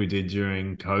calls we did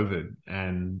during COVID,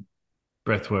 and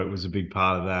breathwork was a big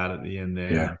part of that at the end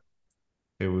there. Yeah.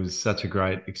 It was such a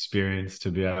great experience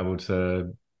to be able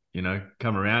to,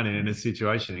 come around in a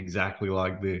situation exactly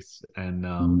like this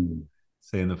and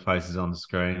seeing the faces on the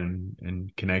screen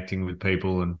and connecting with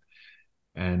people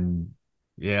and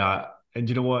yeah. And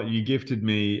you know what? You gifted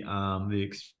me the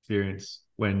experience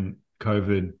when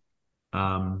COVID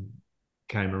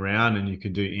came around and you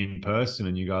could do in person,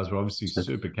 and you guys were obviously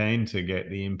super keen to get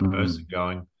the in person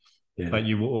going. Yeah. But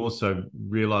you will also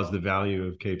realize the value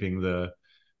of keeping the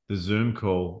Zoom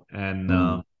call.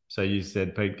 And so you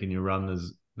said, Pete, can you run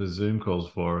the Zoom calls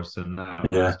for us? And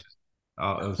that was just,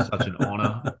 it was such an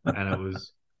honor. And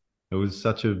it was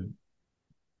such a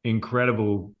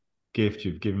incredible gift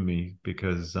you've given me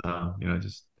because,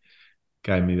 just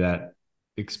gave me that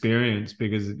experience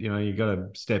because, you got to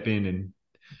step in and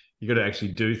you got to actually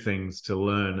do things to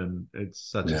learn. And it's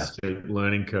such a steep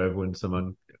learning curve when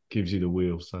someone gives you the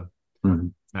wheel. So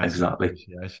exactly.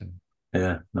 Appreciation.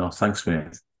 Yeah. No, thanks,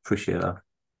 mate. Appreciate that.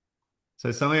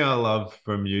 So something I love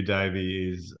from you,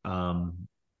 Davey, is from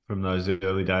those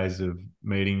early days of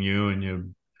meeting you and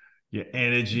your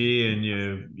energy and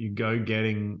your go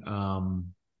getting.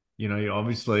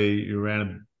 You're around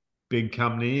a big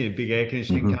company, a big air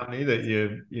conditioning company that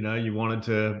you wanted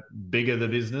to bigger the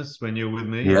business when you're with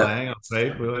me. Yeah. Like, hang on,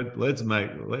 Pete,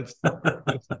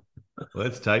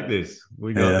 let's take this.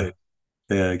 We got this.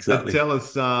 Yeah, exactly. So tell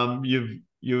us,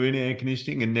 you're in air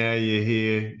conditioning and now you're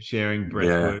here sharing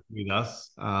breathwork with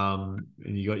us. And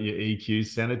you got your EQ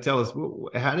center. Tell us,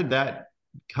 how did that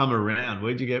come around?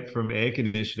 Where'd you get from air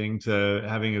conditioning to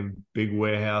having a big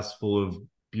warehouse full of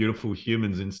beautiful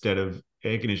humans instead of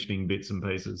air conditioning bits and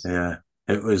pieces? Yeah,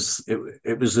 it was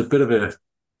a bit of a,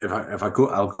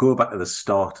 I'll go back to the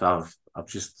start. I've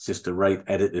just a right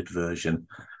edited version.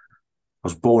 I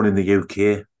was born in the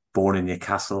UK, born in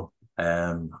Newcastle.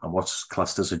 And what's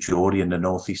classed as a Geordie in the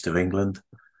northeast of England.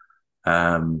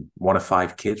 One of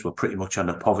 5 kids. Were pretty much on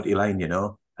the poverty line,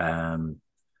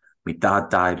 My dad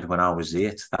died when I was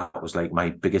 8. That was like my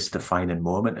biggest defining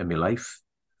moment in my life.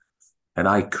 And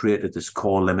I created this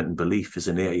core limiting belief as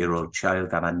an 8-year-old child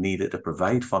that I needed to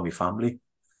provide for my family.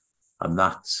 And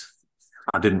that,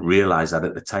 I didn't realize that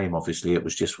at the time. Obviously, it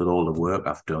was just with all the work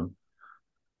I've done.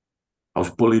 I was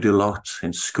bullied a lot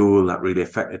in school. That really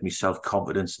affected my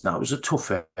self-confidence. Now, it was a tough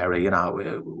area,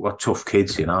 we're tough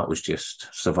kids, it was just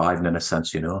surviving in a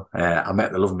sense, I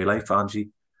met the love of my life,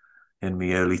 Angie, in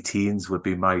my early teens. We've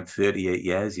been married 38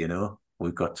 years,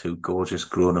 We've got 2 gorgeous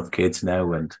grown-up kids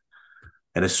now. And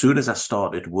as soon as I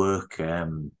started work, I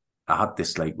had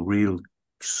this like real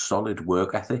solid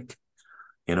work ethic,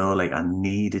 like I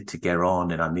needed to get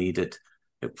on and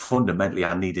fundamentally,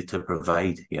 I needed to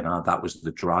provide, that was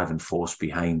the driving force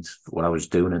behind what I was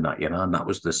doing in that, and that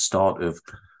was the start of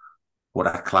what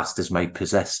I classed as my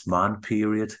possessed man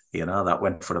period, that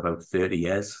went for about 30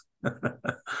 years.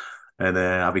 And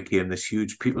I became this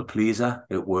huge people pleaser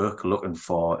at work, looking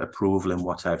for approval and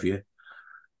what have you,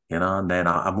 and then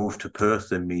I moved to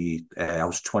Perth I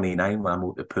was 29 when I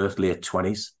moved to Perth, late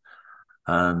 20s.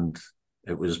 And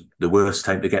it was the worst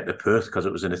time to get to Perth because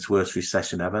it was in its worst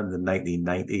recession ever in the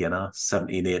 1990,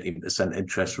 17-18%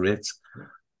 interest rates.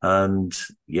 And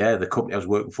the company I was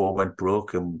working for went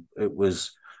broke, and it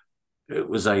was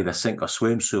either sink or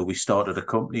swim. So we started a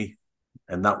company,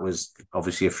 and that was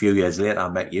obviously a few years later I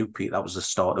met you, Pete. That was the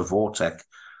start of Vortec,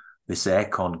 this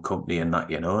aircon company and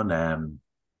that, and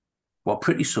were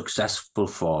pretty successful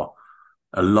for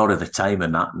a lot of the time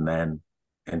in that. And then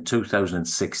in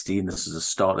 2016, this is the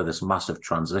start of this massive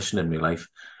transition in my life.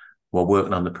 We're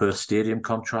working on the Perth Stadium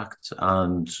contract,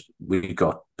 and we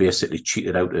got basically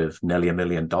cheated out of nearly $1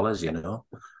 million, you know.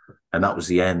 And that was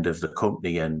the end of the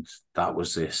company. And that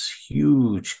was this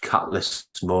huge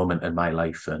catalyst moment in my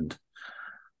life. And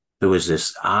there was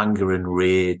this anger and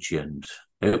rage, and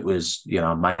it was, you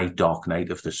know, my dark night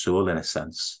of the soul in a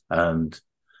sense. And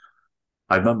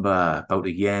I remember about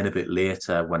a year and a bit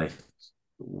later when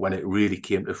it really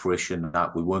came to fruition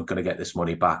that we weren't going to get this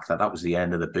money back, that was the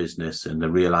end of the business, and the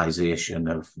realization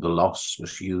of the loss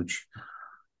was huge.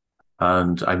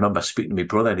 And I remember speaking to my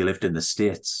brother, and he lived in the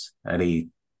States, and he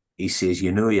says,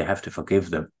 you know, you have to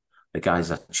forgive them, the guys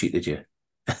that cheated you.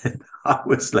 I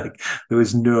was like, there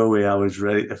was no way I was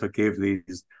ready to forgive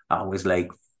these. I was like,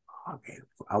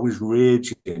 I was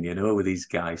raging, you know, with these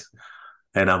guys.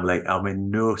 And I'm like, I'm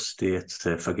in no state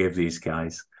to forgive these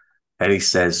guys. And he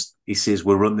says,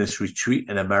 we'll run this retreat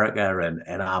in America.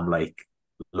 And I'm like,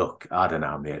 look, I don't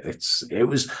know, mate.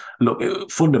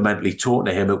 Fundamentally talking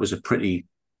to him, it was a pretty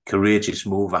courageous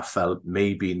move. I felt,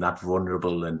 me being that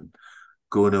vulnerable and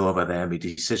going over there, my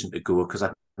decision to go, because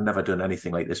I'd never done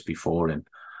anything like this before. And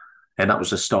that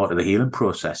was the start of the healing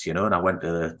process, you know. And I went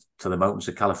to the mountains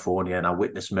of California, and I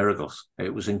witnessed miracles.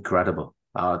 It was incredible.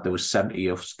 There was 70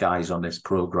 of us guys on this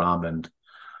program, and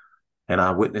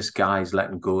I witnessed guys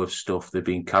letting go of stuff they've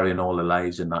been carrying all their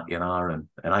lives in that, you know.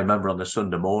 And I remember on the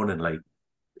Sunday morning, like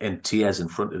in tears in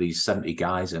front of these 70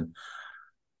 guys, and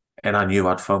I knew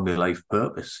I'd found my life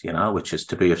purpose, you know, which is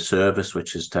to be of service,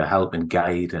 which is to help and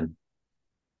guide, and,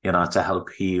 you know, to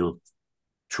help heal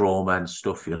trauma and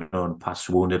stuff, you know, and past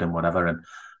wounded and whatever.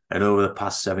 And over the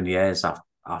past 7 years,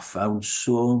 I've found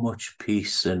so much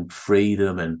peace and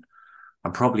freedom, and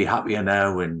I'm probably happier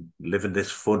now and living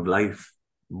this fun life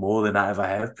more than I ever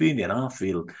have been. You know,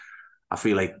 I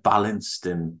feel like balanced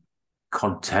and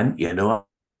content. You know,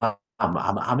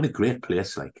 I'm in a great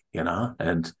place, like, you know.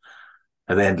 And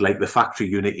then, like, the factory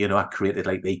unit, you know, I created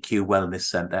like the EQ Wellness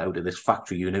Centre out of this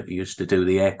factory unit we used to do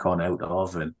the aircon out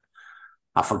of, and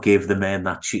I forgave the men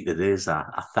that cheated us.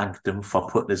 I thanked them for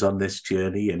putting us on this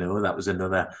journey. You know, that was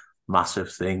another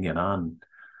massive thing. You know, and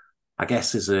I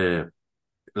guess I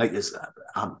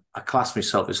class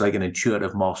myself as like an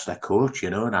intuitive master coach, you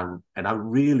know, and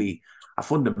I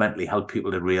fundamentally help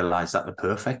people to realize that they're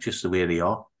perfect just the way they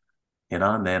are, you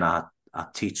know, and then I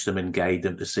teach them and guide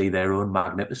them to see their own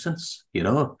magnificence, you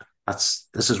know. This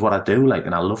is what I do, like,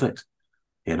 and I love it,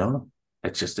 you know.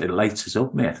 It lights us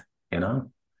up, mate, you know.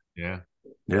 Yeah.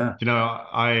 Yeah. You know,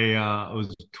 it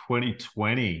was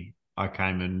 2020. I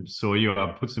came and saw you.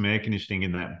 I put some air conditioning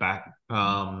in that back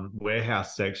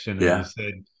warehouse section, and you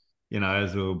said, you know,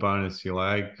 as a little bonus, you're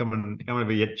like, come and have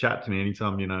a chat to me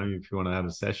anytime, you know, if you want to have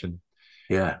a session.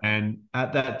 Yeah. And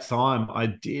at that time, I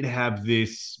did have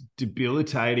this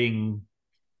debilitating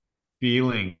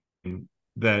feeling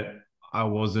that I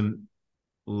wasn't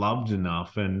loved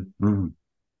enough, and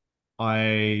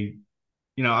I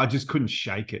just couldn't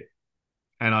shake it.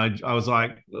 And I was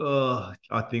like, oh,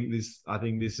 I think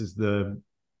this is the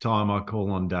time I call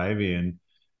on Davey. And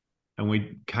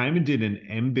we came and did an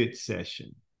MBIT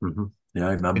session. Mm-hmm. Yeah,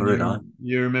 I remember it.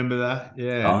 You remember that?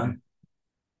 Yeah.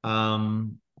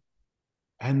 And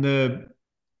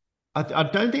I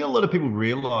don't think a lot of people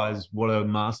realize what a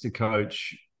master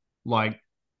coach, like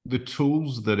the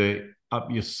tools that are up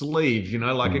your sleeve, you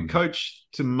know, like a coach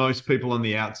to most people on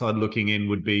the outside looking in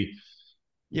would be,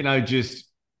 you know, just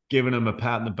giving them a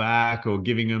pat in the back or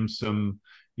giving them some,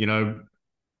 you know,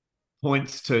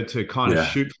 points to kind of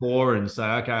shoot for and say,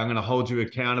 okay, I'm going to hold you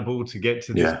accountable to get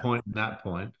to this point and that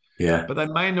point. Yeah. But they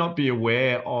may not be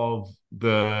aware of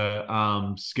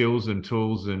the skills and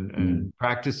tools and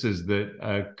practices that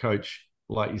a coach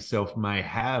like yourself may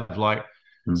have. Like,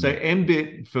 so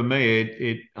MBIT for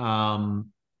me,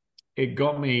 it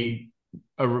got me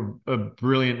a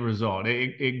brilliant result.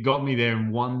 It got me there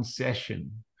in one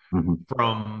session.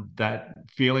 From that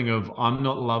feeling of I'm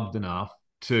not loved enough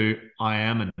to I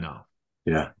am enough.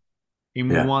 Yeah.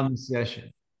 In one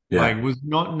session. Yeah. Like, it was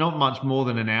not much more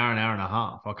than an hour and a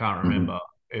half. I can't remember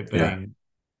it being.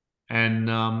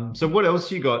 And so what else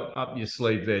you got up your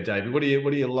sleeve there, David? What do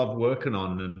you love working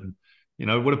on? And, you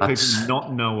know, what do people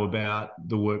not know about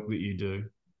the work that you do?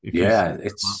 If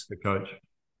it's the coach.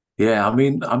 Yeah, I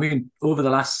mean, over the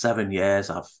last 7 years,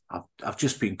 I've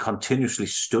just been continuously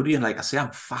studying. Like I say,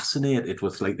 I'm fascinated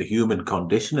with like the human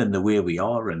condition and the way we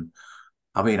are. And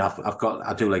I mean,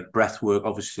 I do like breath work.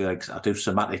 Obviously, like I do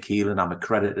somatic healing. I'm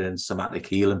accredited in somatic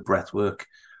healing, breath work.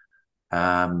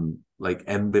 like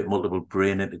MBIT, multiple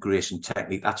brain integration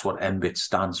technique. That's what MBIT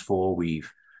stands for. We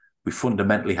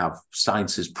fundamentally have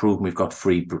science has proven we've got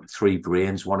three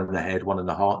brains, one in the head, one in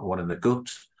the heart, and one in the gut.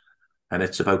 And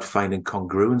it's about finding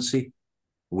congruency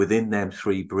within them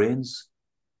three brains.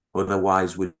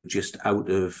 Otherwise, we're just out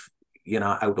of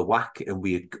whack, and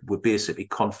we're basically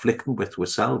conflicting with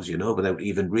ourselves, without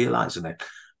even realizing it.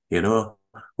 Our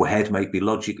head might be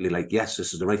logically like, yes,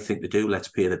 this is the right thing to do. Let's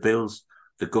pay the bills.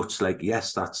 The gut's like,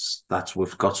 yes, that's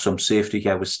we've got some safety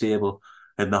here, we're stable.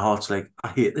 And the heart's like, I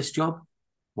hate this job.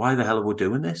 Why the hell are we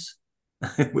doing this?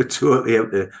 We're totally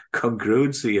out of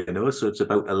congruency, so it's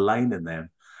about aligning them.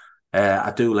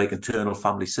 I do like internal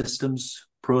family systems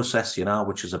process,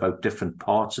 which is about different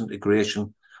parts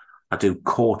integration. I do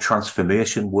core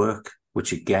transformation work,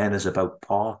 which again is about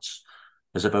parts.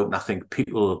 Is about, and I think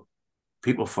people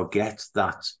forget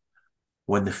that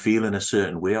when they're feeling a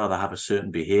certain way or they have a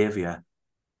certain behavior,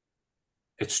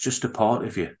 it's just a part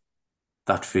of you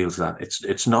that feels that.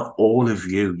 It's not all of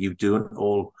you. You don't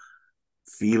all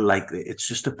feel like it. It's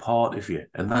just a part of you.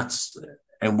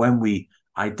 And when we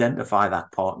identify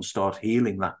that part and start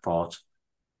healing that part,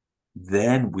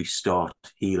 then we start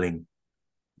healing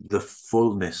the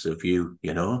fullness of you,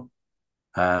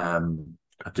 I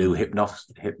do hypnosis,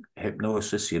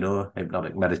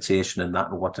 hypnotic meditation and that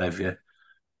and whatever.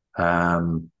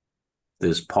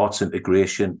 There's parts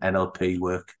integration, NLP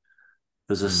work.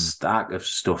 There's a stack of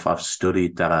stuff I've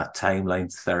studied that are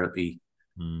timeline therapy.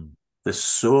 There's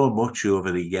so much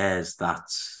over the years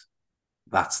that's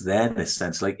there in a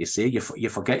sense. Like you say, you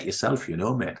forget yourself,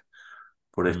 mate.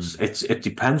 But it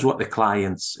depends what the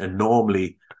clients, and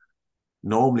normally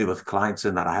with clients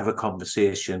in that I have a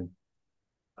conversation,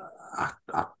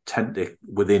 I tend to,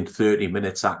 within 30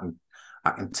 minutes, I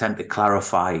can tend to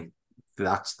clarify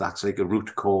that's like a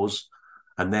root cause,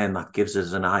 and then that gives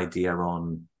us an idea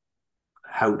on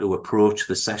how to approach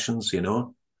the sessions,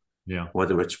 Yeah.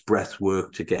 Whether it's breath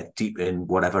work to get deep in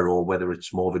whatever, or whether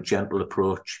it's more of a gentle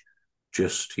approach,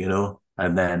 just,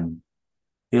 and then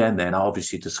I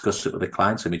obviously discuss it with the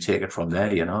clients and we take it from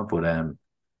there, but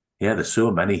there's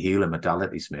so many healing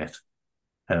modalities, mate.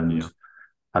 And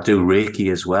I do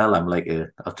Reiki as well.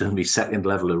 I've done my second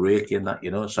level of Reiki and that,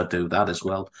 so I do that as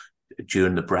well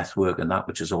during the breath work and that,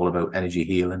 which is all about energy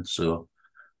healing. So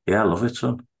I love it,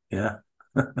 son. Yeah.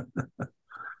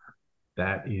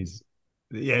 That is,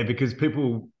 because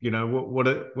people,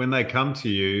 when they come to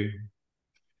you,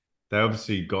 they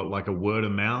obviously got like a word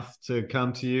of mouth to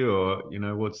come to you, or,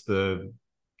 what's the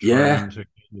train to get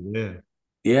you there?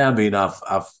 Yeah, I mean, I've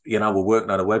we're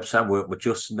working on a website. I'm working with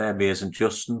Justin there, amazing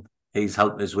Justin. He's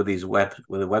helping us with his with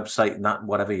a website and that and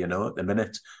whatever, at the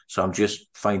minute. So I'm just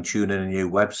fine tuning a new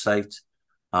website,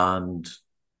 and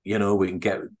we can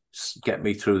get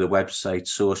me through the website,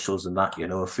 socials and that,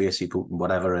 Facebook and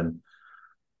whatever.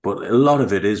 But a lot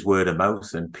of it is word of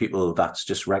mouth and people. That's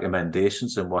just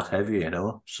recommendations and what have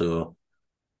you, So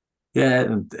yeah,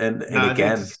 and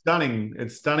again, it's stunning.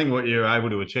 It's stunning what you're able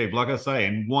to achieve. Like I say,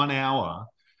 in 1 hour,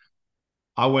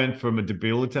 I went from a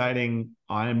debilitating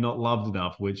I am not loved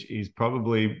enough, which is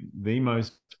probably the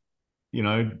most,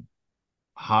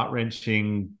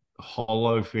 heart-wrenching,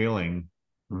 hollow feeling,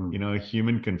 a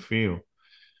human can feel,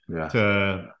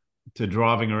 to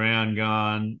driving around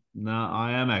going, no,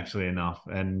 I am actually enough.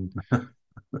 And,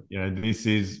 this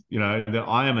is, the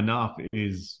I am enough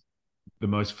is the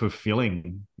most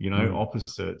fulfilling,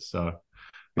 opposite. So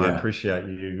I appreciate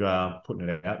you putting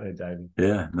it out there, David.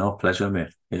 Yeah, no, pleasure,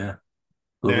 mate. Yeah.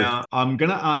 Now, I'm going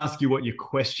to ask you what your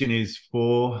question is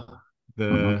for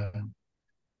the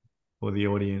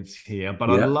audience here, but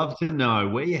I'd love to know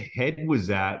where your head was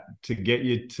at to get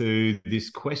you to this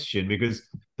question, because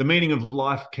the meaning of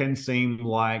life can seem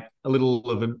like a little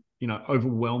of an,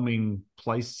 overwhelming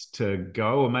place to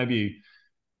go, or maybe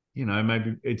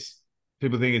it's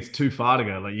people think it's too far to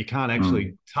go. Like you can't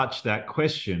actually touch that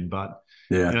question, but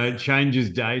it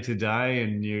changes day to day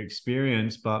and your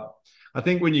experience. But I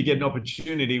think when you get an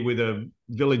opportunity with a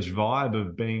village vibe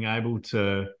of being able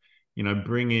to,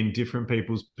 bring in different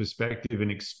people's perspective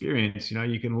and experience,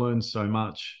 you can learn so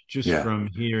much just from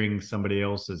hearing somebody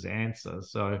else's answer.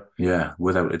 So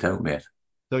without a doubt, mate.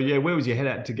 So where was your head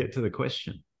at to get to the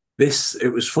question?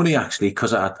 It was funny actually,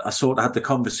 because I sort of had the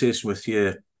conversation with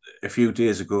you a few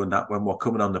days ago, and that when we're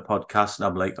coming on the podcast, and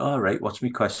I'm like, all right, what's my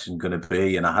question going to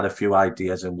be? And I had a few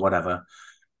ideas and whatever.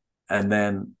 And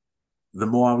then the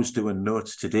more I was doing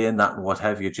notes today and that and what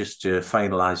have you, just to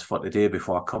finalize for today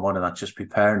before I come on and that, just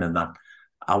preparing and that,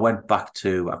 I went back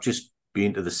to, I've just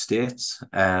been to the States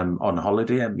on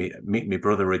holiday and meet my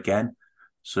brother again.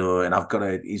 So, and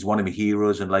he's one of my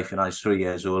heroes in life, and he's 3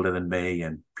 years older than me,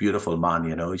 and beautiful man,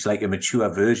 He's like a mature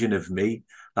version of me.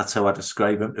 That's how I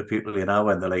describe him to people, and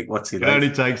they're like, what's he It like?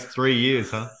 only takes 3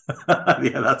 years, huh?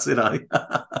 Yeah, that's it.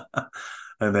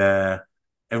 And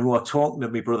and we were talking to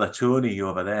my brother Tony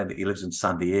over there, and he lives in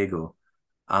San Diego,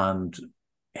 and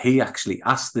he actually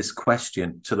asked this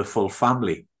question to the full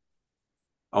family,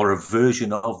 or a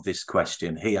version of this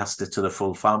question. He asked it to the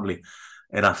full family,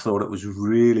 and I thought it was a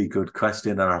really good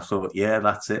question. And I thought, yeah,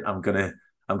 that's it. I'm gonna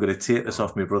take this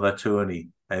off my brother Tony,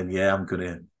 and yeah, I'm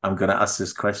gonna ask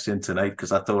this question tonight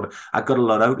because I thought I got a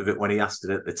lot out of it when he asked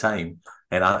it at the time,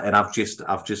 and I've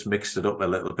just mixed it up a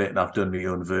little bit, and I've done my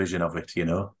own version of it,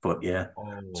 But yeah,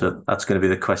 so that's going to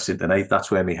be the question tonight.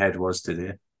 That's where my head was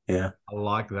today. Yeah, I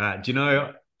like that. Do you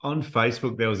know, on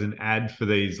Facebook there was an ad for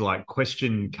these like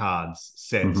question cards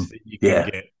mm-hmm. sets that you can Yeah,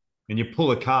 get, and you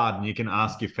pull a card and you can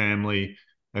ask your family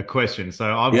a question. So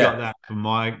I've got yeah, that for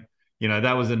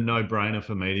that was a no-brainer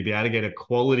for me to be able to get a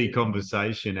quality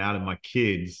conversation out of my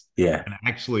kids yeah, and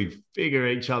actually figure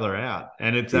each other out.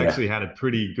 And it's yeah, actually had a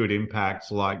pretty good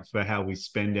impact, like for how we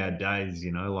spend our days,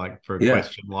 like for a yeah,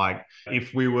 question like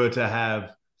if we were to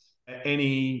have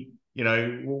any,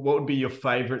 what would be your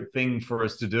favorite thing for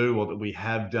us to do or that we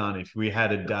have done if we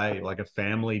had a day, like a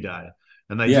family day,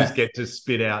 and they just yeah, get to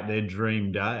spit out their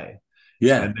dream day.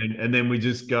 yeah. And then we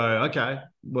just go, okay,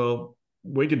 well,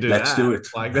 we could do Let's do that. it.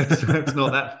 Like that's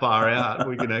not that far out.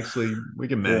 We can manage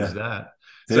Yeah, that.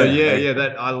 So yeah. yeah, Hey, yeah,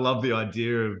 that I love the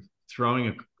idea of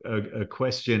throwing a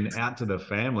question out to the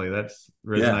family. That's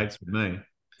yeah, resonates with me.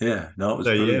 yeah. No, it was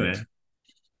So yeah, brilliant. man.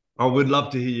 I would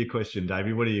love to hear your question,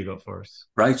 Davey. What do you got for us?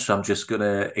 Right, so I'm just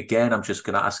gonna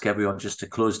ask everyone just to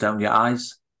close down your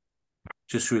eyes,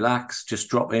 just relax, just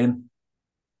drop in,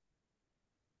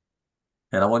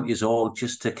 and I want you all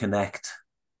just to connect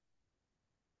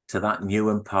to that new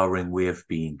empowering way of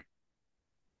being,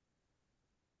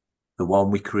 the one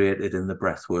we created in the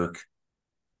breath work.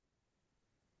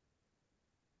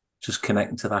 Just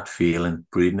connecting to that feeling,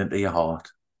 breathing into your heart.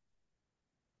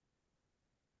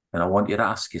 And I want you to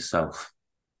ask yourself,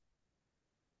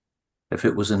 if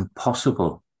it was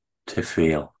impossible to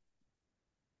fail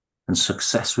and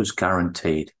success was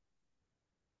guaranteed,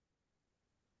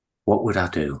 what would I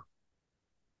do?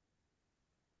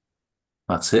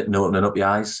 That's it. And opening up your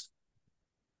eyes.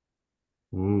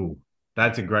 Ooh,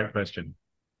 that's a great question.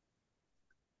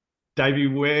 Davey,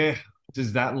 where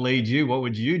does that lead you? What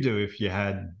would you do if you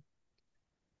had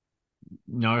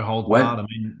no holds barred? When, I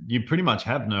mean, you pretty much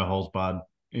have no holds barred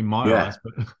in my yeah, eyes,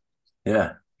 but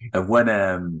yeah. And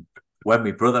when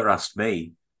my brother asked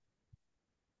me,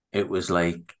 it was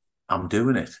like, I'm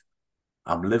doing it.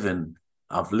 I'm living.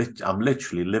 I'm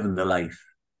literally living the life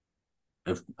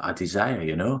of I desire.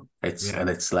 yeah,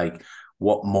 It's like,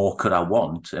 what more could I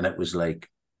want? And it was like,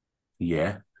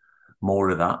 yeah,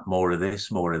 more of that, more of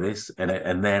this, more of this,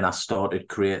 and then I started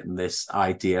creating this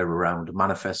idea around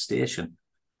manifestation,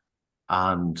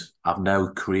 and I've now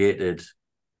created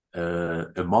a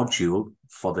module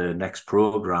for the next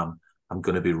program. I'm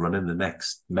going to be running the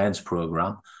next men's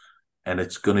program, and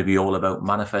it's going to be all about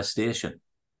manifestation.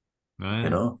 You right.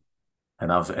 know,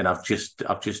 I've just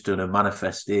done a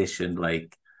manifestation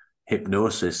like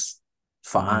hypnosis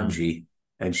for Angie,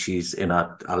 and she's in I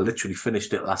literally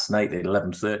finished it last night at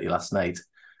 11:30 last night.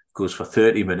 Goes for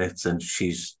 30 minutes, and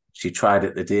she tried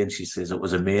it today, and she says it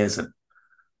was amazing.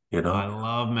 I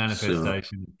love So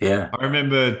manifestation. yeah. I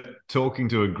remember talking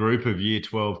to a group of year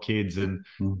 12 kids and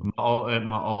Mm. at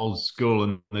my old school,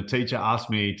 and the teacher asked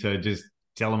me to just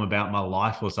tell them about my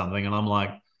life or something. And I'm like,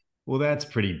 well, that's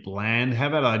pretty bland. How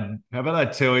about I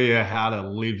tell you how to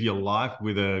live your life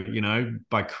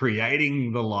by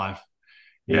creating the life,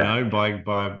 Yeah,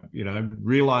 by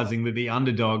realizing that the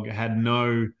underdog had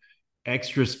no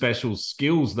extra special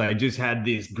skills. They just had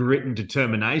this grit and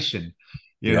determination,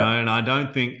 yeah, and I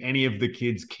don't think any of the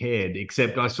kids cared,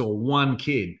 except I saw one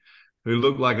kid who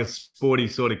looked like a sporty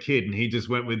sort of kid, and he just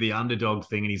went with the underdog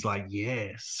thing, and he's like,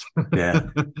 yes. yeah,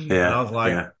 And I yeah, was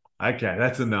like, yeah, okay,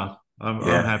 that's enough. I'm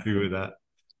yeah, happy with that.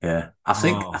 yeah. I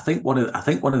think one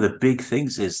of the big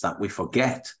things is that we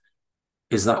forget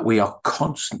is that we are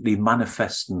constantly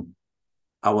manifesting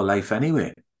our life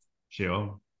anyway.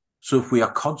 Sure. So if we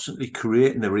are constantly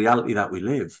creating the reality that we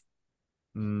live,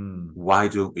 why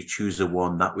don't we choose the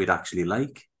one that we'd actually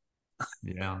like?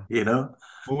 Yeah. You know?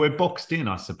 Well, we're boxed in,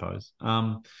 I suppose.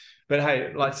 But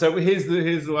hey, so here's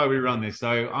the way we run this. So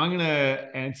I'm gonna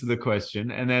answer the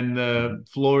question, and then the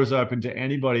floor is open to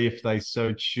anybody if they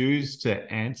so choose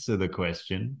to answer the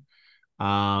question.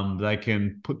 They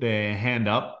can put their hand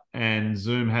up, and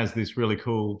Zoom has this really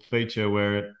cool feature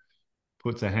where it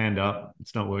puts a hand up.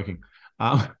 It's not working.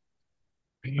 Um,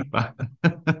 but,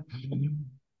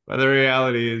 but the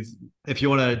reality is, if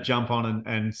you want to jump on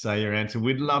and say your answer,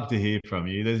 we'd love to hear from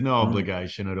you. There's no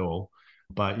obligation at all.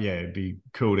 But yeah, it'd be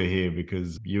cool to hear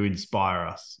because you inspire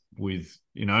us with,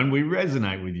 and we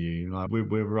resonate with you. Like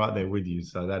we're right there with you.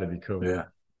 So that'd be cool. Yeah.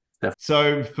 Definitely.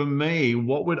 So for me,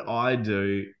 what would I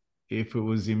do if it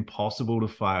was impossible to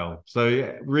fail?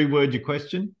 So reword your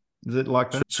question. Is it like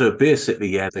that? So basically,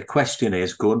 yeah, the question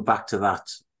is going back to that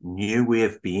new way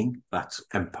of being, that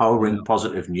empowering,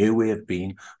 positive new way of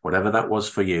being, whatever that was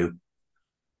for you.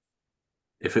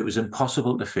 If it was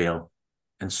impossible to fail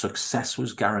and success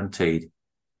was guaranteed,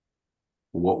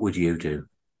 what would you do?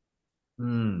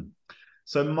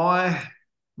 So my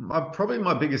probably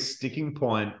my biggest sticking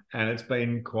point, and it's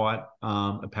been quite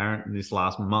apparent in this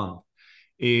last month,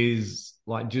 is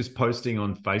like just posting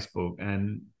on Facebook.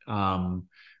 And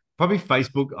probably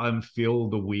Facebook I feel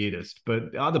the weirdest,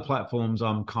 but other platforms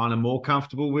I'm kind of more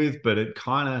comfortable with, but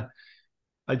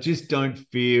I just don't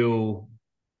feel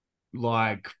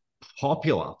like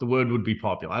popular. The word would be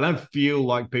popular. I don't feel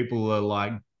like people are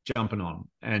like jumping on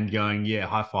and going, yeah,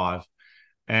 high five.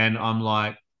 And I'm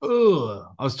like, ugh.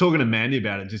 I was talking to Mandy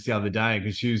about it just the other day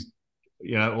because she was,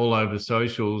 all over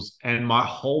socials, and my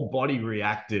whole body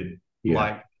reacted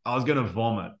like I was going to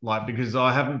vomit, like because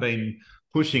I haven't been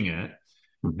pushing it.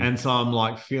 And so I'm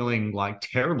like feeling like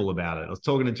terrible about it. I was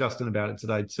talking to Justin about it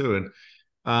today too.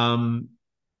 And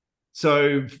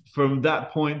so from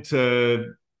that point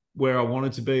to where I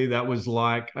wanted to be, that was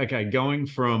like, okay, going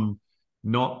from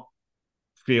not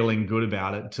feeling good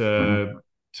about it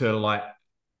to like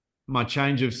my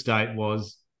change of state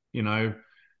was, I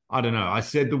don't know. I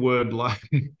said the word like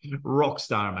rock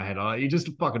star in my head. You're just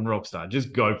a fucking rock star.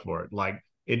 Just go for it. Like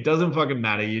it doesn't fucking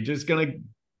matter. You're just going to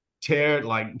tear it.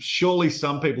 Like surely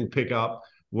some people pick up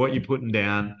what you're putting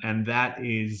down, and that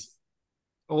is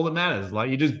all that matters. Like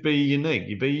you just be unique.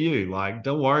 You be you. Like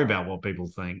don't worry about what people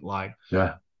think. Like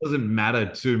it doesn't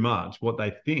matter too much what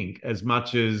they think as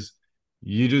much as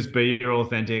you just be your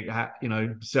authentic,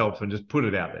 self and just put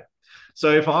it out there. So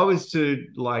if I was to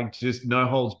like just no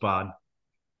holds barred,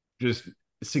 just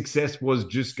success was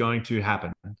just going to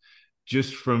happen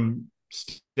just from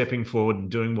stepping forward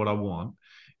and doing what I want,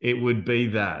 it would be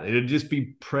that. It'd just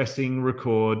be pressing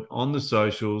record on the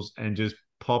socials and just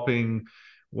popping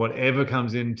whatever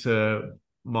comes into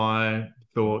my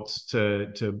thoughts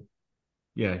to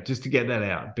just to get that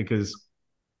out. Because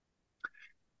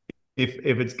if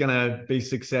it's gonna be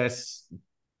success,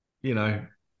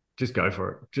 just go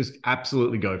for it. Just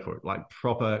absolutely go for it. Like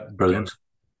proper brilliant.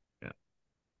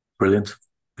 Brilliant.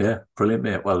 Yeah, brilliant,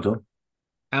 mate. Well done.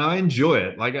 And I enjoy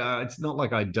it. Like it's not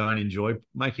like I don't enjoy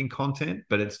making content,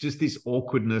 but it's just this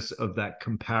awkwardness of that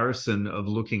comparison of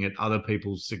looking at other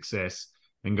people's success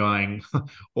and going,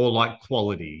 or like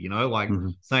quality, like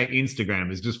say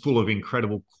Instagram is just full of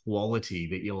incredible quality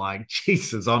that you're like,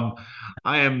 Jesus,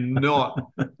 I am not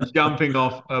jumping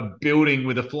off a building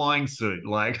with a flying suit.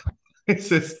 Like, is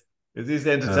this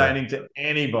entertaining to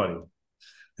anybody?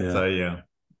 Yeah. So yeah,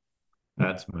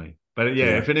 that's me. But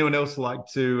yeah, if anyone else would like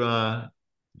to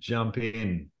jump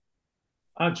in.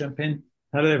 I'll jump in.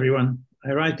 Hello, everyone. I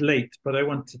arrived late, but I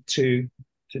wanted to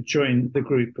join the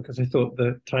group because I thought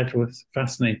the title was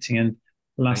fascinating and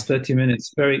the last 30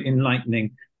 minutes very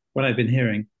enlightening, what I've been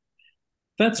hearing.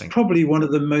 That's probably one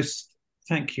of the most,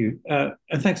 thank you,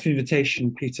 and thanks for the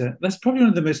invitation, Peter. That's probably one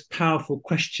of the most powerful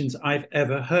questions I've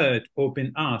ever heard or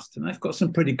been asked. And I've got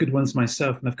some pretty good ones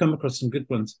myself, and I've come across some good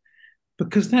ones,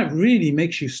 because that really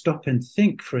makes you stop and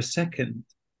think for a second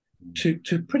to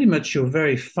pretty much your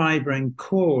very fiber and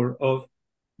core of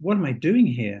what am I doing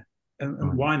here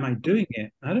and why am I doing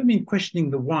it? I don't mean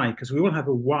questioning the why, because we all have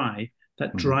a why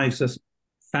that drives us,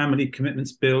 family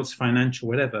commitments, bills, financial,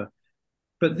 whatever.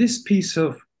 But this piece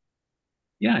of,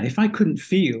 if I couldn't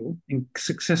feel and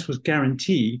success was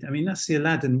guaranteed, I mean, that's the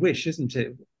Aladdin wish, isn't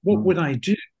it? What would I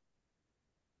do?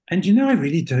 And I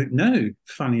really don't know,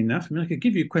 funny enough. I mean, I could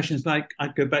give you questions like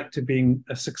I'd go back to being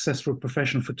a successful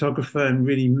professional photographer and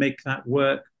really make that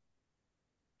work.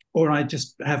 Or I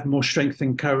just have more strength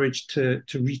and courage to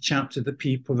reach out to the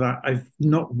people that I've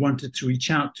not wanted to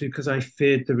reach out to because I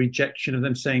feared the rejection of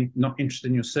them saying, not interested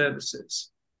in your services.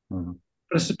 But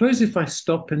I suppose if I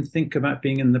stop and think about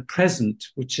being in the present,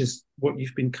 which is what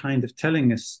you've been kind of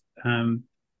telling us,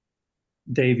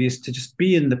 Davey, is to just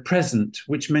be in the present,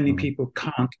 which many people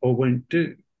can't or won't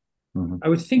do. I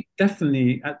would think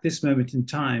definitely at this moment in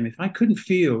time, if I couldn't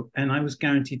feel and I was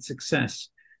guaranteed success,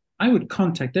 I would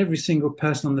contact every single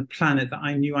person on the planet that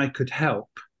I knew I could help,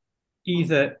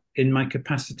 either in my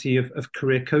capacity of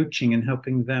career coaching and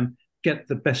helping them get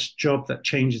the best job that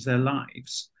changes their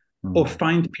lives, or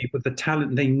find people the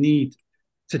talent they need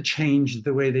to change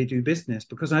the way they do business.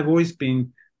 Because I've always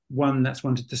been one that's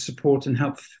wanted to support and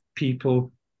help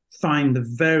people find the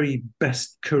very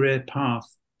best career path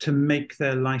to make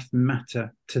their life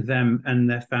matter to them and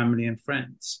their family and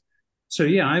friends. So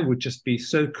yeah, I would just be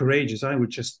so courageous. I would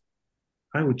just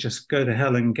go to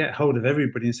hell and get hold of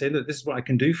everybody and say, look, this is what I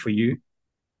can do for you.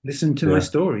 Listen to my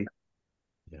story.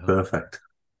 Yeah.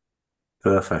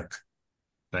 Perfect.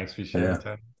 Thanks for sharing,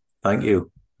 Tony. Thank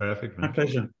you. Perfect, man. My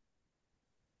pleasure.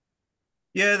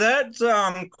 Yeah,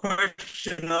 that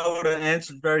question I would have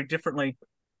answered very differently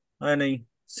only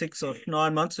 6 or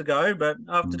 9 months ago. But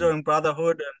after doing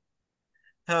Brotherhood and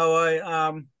how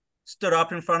I stood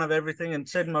up in front of everything and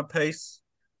said my piece,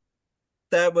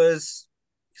 that was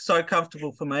so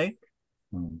comfortable for me.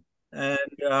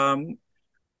 And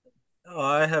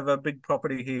I have a big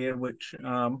property here, which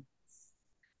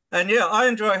and yeah, I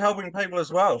enjoy helping people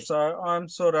as well. So I'm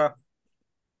sort of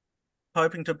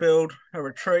hoping to build a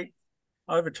retreat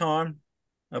over time,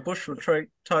 a bush retreat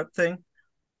type thing.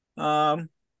 And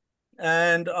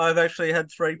I've actually had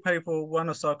 3 people, one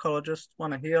a psychologist,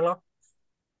 one a healer.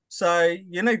 So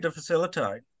you need to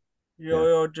facilitate.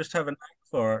 You'll just have a knack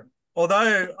for it.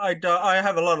 Although I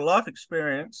have a lot of life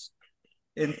experience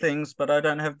in things, but I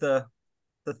don't have the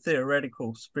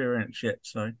theoretical experience yet.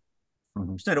 So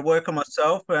just need to work on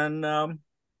myself and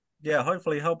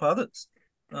hopefully help others.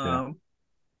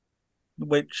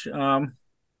 Which I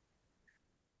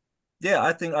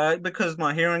think because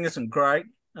my hearing isn't great,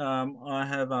 I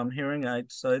have hearing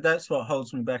aids, so that's what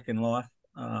holds me back in life.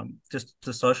 Just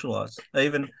to socialize,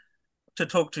 even to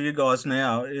talk to you guys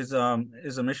now is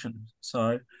a mission.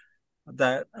 So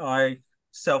that I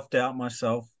self-doubt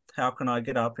myself. How can I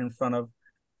get up in front of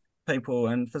people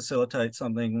and facilitate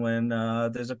something when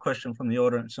there's a question from the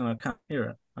audience and I can't hear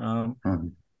it?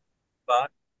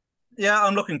 But yeah,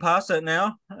 I'm looking past that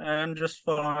now and just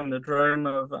following the dream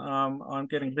of I'm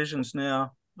getting visions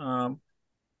now.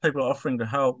 People are offering to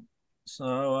help,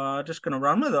 so just going to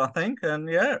run with it, I think. And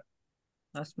yeah,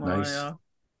 that's my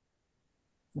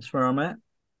that's where I'm at.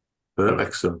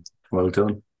 Perfect, so well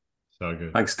done. So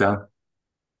good. Thanks, Dan.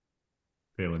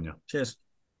 Feeling you. Cheers.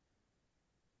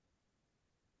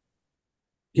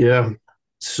 Yeah,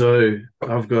 so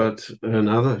I've got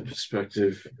another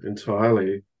perspective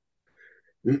entirely.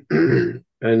 And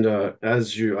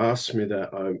as you asked me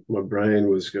that, my brain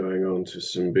was going on to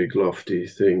some big lofty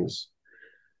things,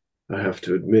 I have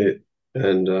to admit.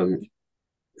 And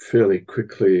fairly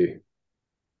quickly,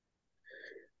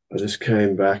 I just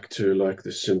came back to like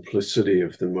the simplicity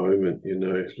of the moment,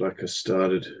 like I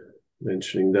started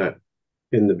mentioning that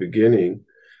in the beginning.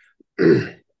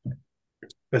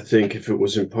 I think if it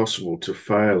was impossible to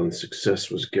fail and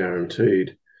success was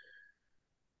guaranteed,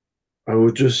 I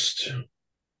would just,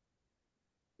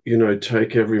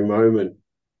 take every moment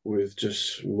with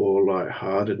just more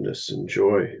lightheartedness and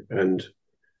joy, and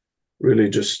really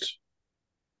just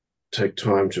take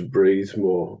time to breathe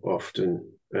more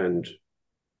often and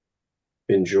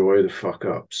enjoy the fuck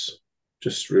ups.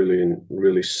 Just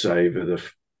really savor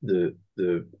the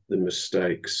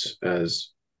mistakes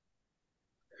as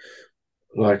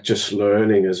like just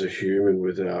learning as a human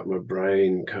without my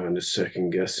brain kind of second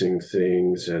guessing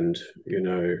things and,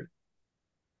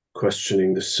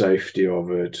 questioning the safety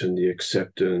of it and the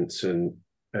acceptance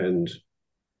and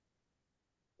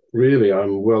really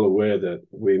I'm well aware that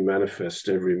we manifest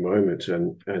every moment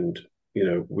and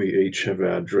we each have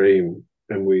our dream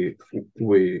and we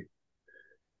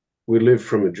live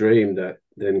from a dream that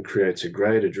then creates a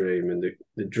greater dream, and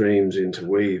the dreams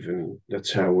interweave, and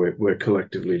that's how we're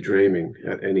collectively dreaming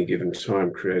at any given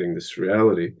time, creating this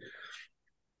reality.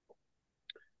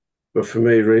 But for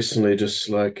me recently, just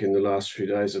like in the last few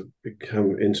days, I've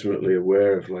become intimately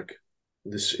aware of like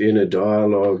this inner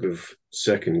dialogue of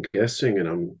second guessing, and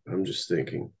I'm just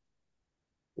thinking,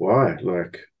 why?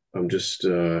 Like I'm just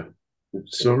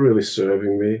it's not really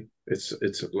serving me. It's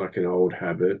like an old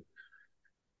habit.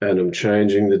 And I'm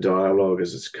changing the dialogue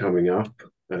as it's coming up,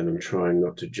 and I'm trying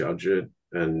not to judge it.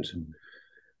 And,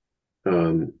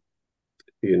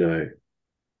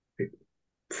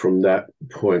 from that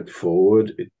point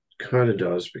forward, it kind of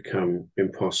does become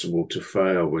impossible to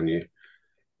fail when you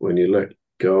let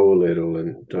go a little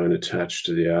and don't attach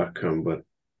to the outcome. But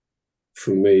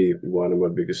for me, one of my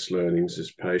biggest learnings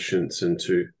is patience, and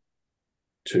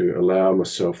to allow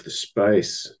myself the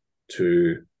space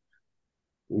to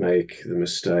make the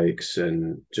mistakes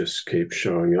and just keep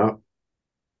showing up,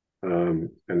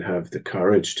 and have the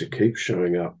courage to keep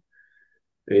showing up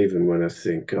even when I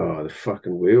think, oh, the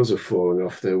fucking wheels are falling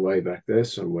off their way back there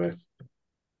somewhere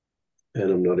and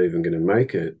I'm not even going to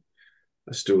make it.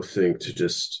 I still think to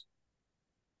just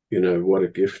what a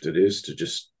gift it is to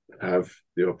just have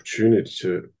the opportunity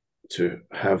to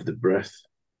have the breath,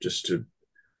 just to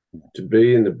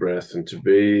be in the breath, and to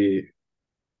be,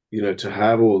 to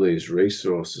have all these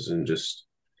resources, and just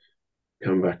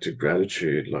come back to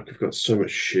gratitude. Like, I've got so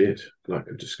much shit. Like,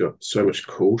 I've just got so much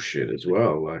cool shit as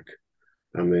well. Like,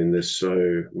 I mean, there's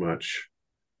so much,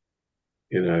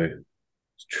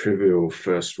 trivial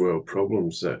first world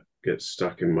problems that get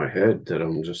stuck in my head that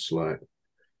I'm just like,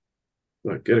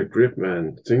 get a grip,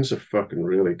 man. Things are fucking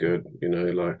really good.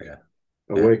 Like,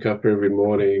 I wake up every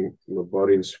morning, my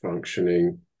body's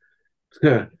functioning,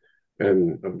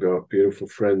 and I've got beautiful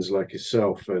friends like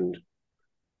yourself. And,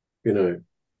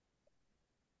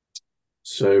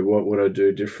 so what would I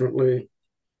do differently?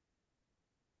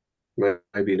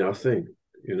 Maybe nothing,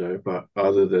 but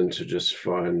other than to just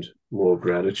find more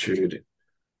gratitude,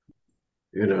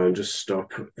 and just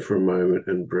stop for a moment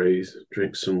and breathe,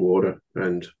 drink some water,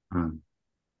 and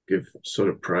give sort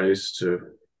of praise to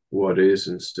what is,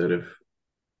 instead of,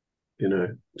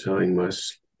 telling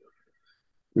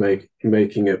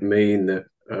making it mean that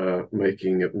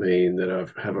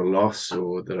I have a loss,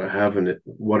 or that I haven't,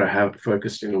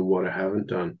 focusing on what I haven't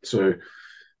done. So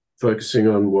focusing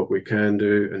on what we can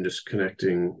do, and just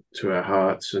connecting to our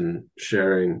hearts and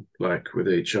sharing, like, with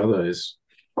each other is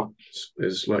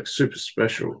like super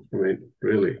special. I mean,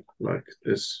 really, like,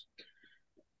 there's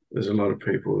a lot of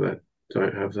people that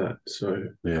don't have that. So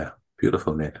yeah,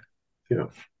 beautiful, mate.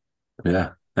 Yeah,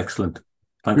 Excellent.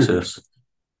 Thanks, Urs.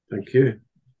 Thank you.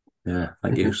 Yeah,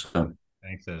 thank you, son.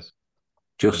 Thanks, Urs.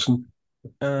 Justin?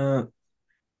 At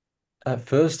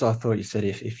first, I thought you said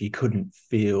if you couldn't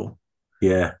feel.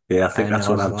 Yeah, I think And that's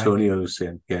I what was Antonio was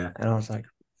saying. Yeah. And I was like,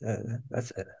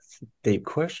 that's a deep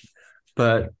question.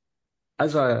 But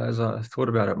as I thought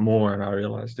about it more, and I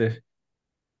realized if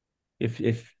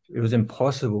it was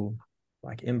impossible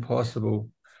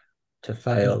to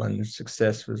fail, and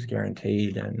success was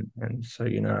guaranteed, and so,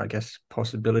 I guess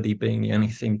possibility being the only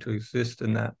thing to exist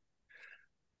in that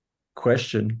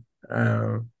question,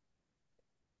 I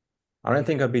don't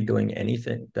think I'd be doing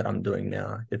anything that I'm doing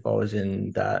now if I was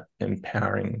in that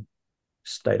empowering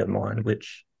state of mind,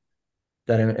 which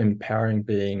that empowering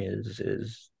being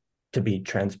is to be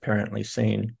transparently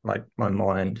seen, like my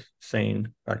mind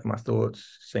seen, like my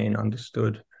thoughts seen,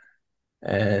 understood.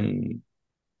 And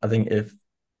I think if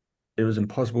it was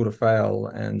impossible to fail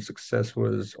and success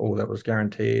was all that was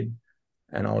guaranteed,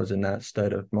 and I was in that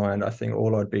state of mind, I think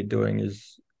all I'd be doing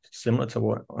is similar to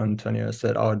what Antonio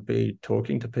said. I'd be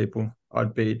talking to people.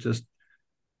 I'd be just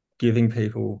giving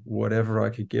people whatever I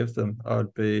could give them.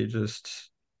 I'd be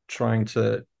just trying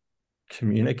to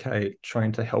communicate,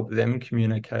 trying to help them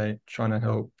communicate, trying to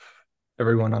help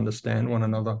everyone understand one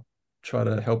another, try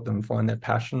to help them find their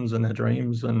passions and their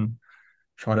dreams, and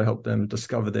try to help them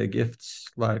discover their gifts.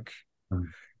 Like,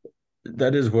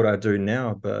 that is what I do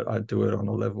now, but I do it on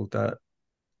a level that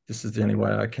this is the only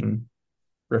way I can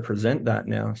represent that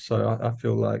now. So I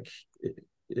feel like,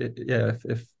 if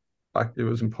it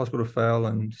was impossible to fail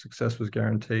and success was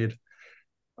guaranteed,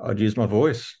 I'd use my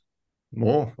voice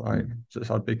more. Like,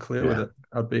 just, I'd be clear with it.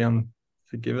 I'd be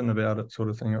unforgiving about it, sort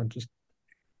of thing. I'd just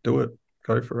do it,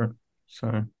 go for it.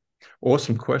 So,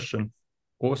 awesome question.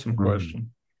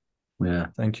 Yeah.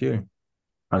 Thank you.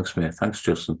 Thanks, mate. Thanks,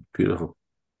 Justin. Beautiful.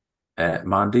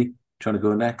 Mandy, trying to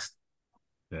go next?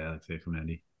 Yeah, let's hear from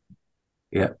Mandy.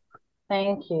 Yeah.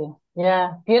 Thank you.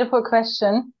 Yeah, beautiful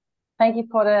question. Thank you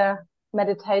for the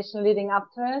meditation leading up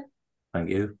to it. Thank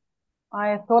you.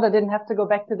 I thought I didn't have to go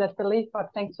back to that belief, but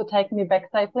thanks for taking me back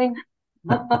safely.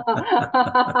 So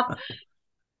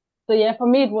yeah, for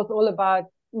me, it was all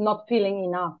about not feeling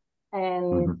enough.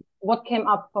 And what came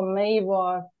up for me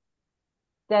was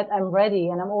that I'm ready,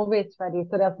 and I'm always ready.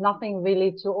 So there's nothing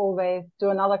really to always do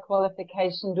another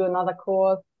qualification, do another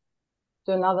course,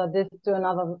 do another this, do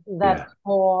another that,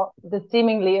 for the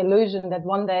seemingly illusion that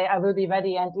one day I will be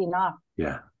ready and enough.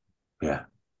 Yeah.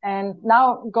 And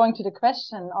now going to the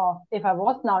question of if I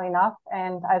was now enough,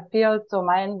 and I feel, so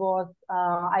mine was,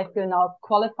 I feel now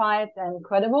qualified and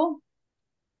credible,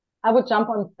 I would jump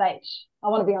on stage. I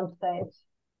want to be on stage,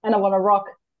 and I want to rock,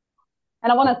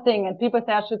 and I want to sing. And people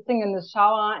say I should sing in the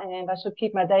shower and I should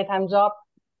keep my daytime job.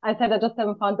 I said I just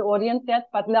haven't found the audience yet,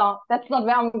 but no, that's not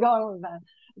where I'm going with that.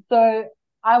 So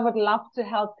I would love to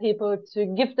help people to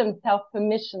give themselves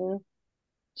permission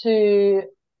to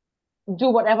do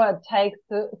whatever it takes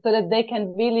so that they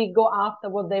can really go after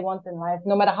what they want in life,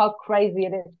 no matter how crazy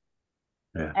it is.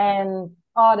 Yeah. And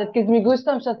that gives me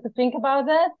goosebumps just to think about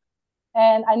it.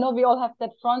 And I know we all have that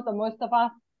front, or most of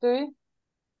us do.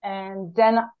 And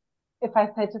then if I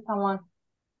say to someone,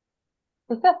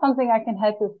 is there something I can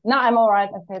help with? No, I'm all right.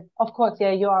 I said, of course,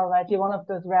 yeah, you are right. You're one of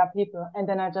those rare people. And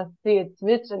then I just see it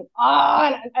switch and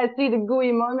I see the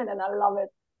gooey moment and I love it.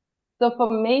 So for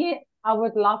me, I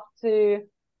would love to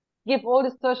give all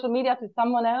the social media to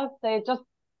someone else. They just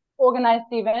organize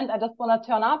the event. I just want to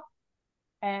turn up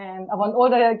and I want all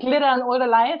the glitter and all the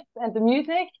lights and the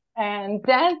music and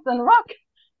dance and rock.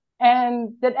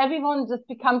 And that everyone just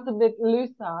becomes a bit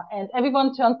looser and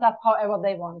everyone turns up however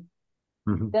they want.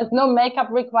 Mm-hmm. There's no makeup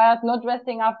required, no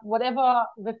dressing up, whatever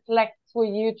reflects who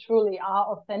you truly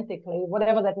are authentically,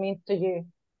 whatever that means to you.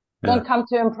 Yeah. Don't come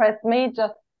to impress me,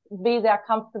 just be there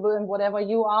comfortable in whatever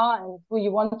you are and who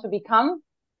you want to become.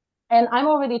 And I'm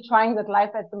already trying that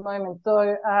life at the moment.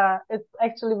 So it's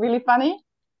actually really funny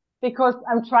because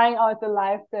I'm trying out the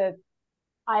life that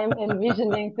I'm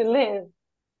envisioning to live.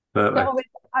 So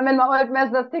I'm in my old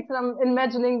Mazda 6 and I'm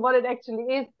imagining what it actually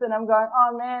is. And I'm going,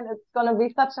 oh man, it's going to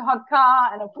be such a hot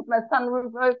car. And I put my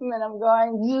sunroof open and I'm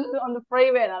going on the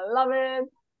freeway and I love it.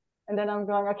 And then I'm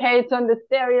going, okay, turn the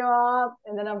stereo up.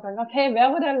 And then I'm going, okay, where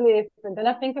would I live? And then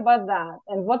I think about that.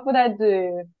 And what would I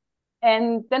do?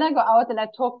 And then I go out and I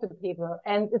talk to people.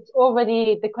 And it's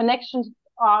already, the connections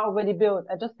are already built.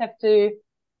 I just have to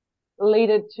lead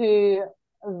it to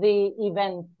the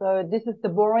event. So this is the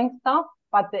boring stuff,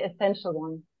 but the essential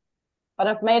one. But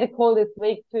I've made a call this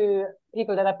week to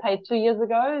people that I paid 2 years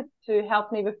ago to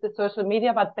help me with the social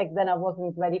media. But back then I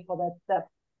wasn't ready for that step.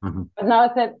 Mm-hmm. But now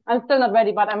I said, I'm still not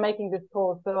ready, but I'm making this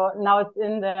call. So now it's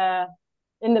in the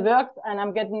works and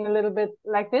I'm getting a little bit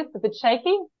like this, a bit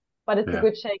shaky, but it's a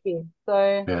good shaky.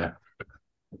 So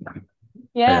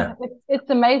it's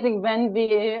amazing when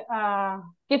we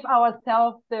give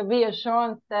ourselves the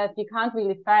reassurance that you can't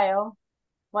really fail.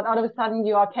 But all of a sudden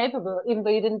you are capable, even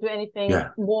though you didn't do anything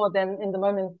more than in the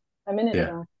moment a minute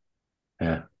ago.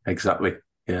 Yeah, exactly.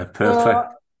 Yeah, perfect. So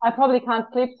I probably can't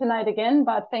sleep tonight again,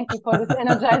 but thank you for this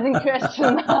energizing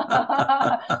question.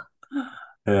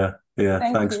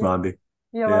 Thanks, Mandy.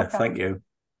 You're welcome. Thank you.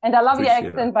 And I love your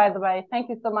accent, by the way. Thank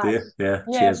you so much.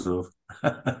 Cheers, love.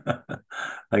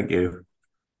 Thank you.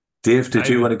 Dave, did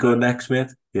you want to go next,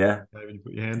 mate? Yeah. David, you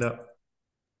put your hand up.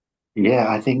 Yeah,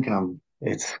 I think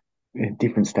it's at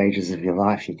different stages of your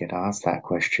life you get asked that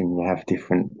question. You have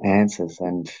different answers,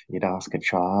 and you'd ask a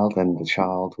child, and the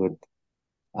child would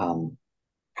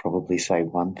probably say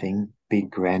one thing, big,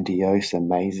 grandiose,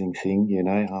 amazing thing,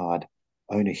 I'd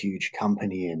own a huge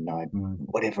company and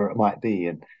whatever it might be.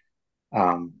 And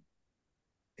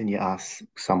then you ask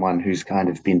someone who's kind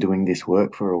of been doing this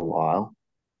work for a while,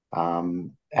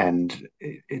 and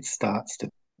it starts to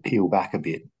peel back a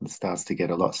bit. It starts to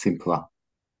get a lot simpler.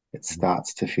 It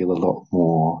starts to feel a lot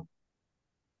more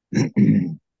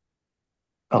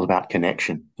all about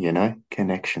connection,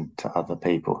 connection to other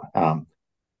people.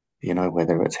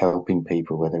 Whether it's helping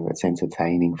people, whether it's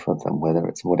entertaining for them, whether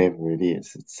it's whatever it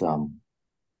is, it's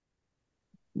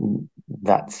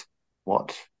that's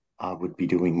what I would be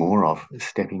doing more of,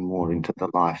 stepping more into the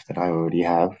life that I already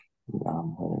have,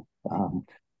 the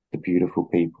beautiful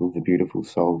people, the beautiful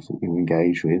souls that you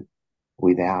engage with,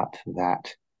 without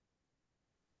that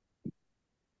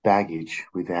baggage,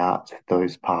 without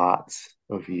those parts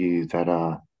of you that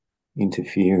are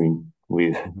interfering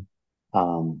with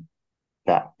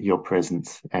that your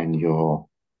presence and your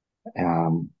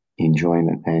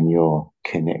enjoyment and your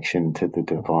connection to the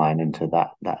divine and to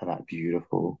that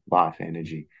beautiful life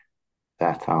energy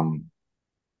that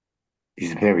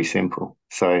is very simple.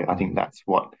 So I think that's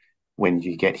what, when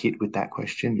you get hit with that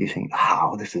question, you think,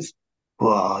 oh, this is,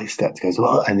 whoa, your steps goes,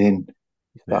 whoa, and then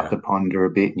you start to ponder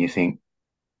a bit and you think,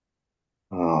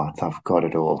 oh, I've got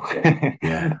it all.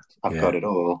 I've got it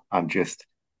all. I'm just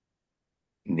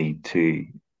need to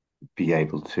be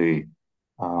able to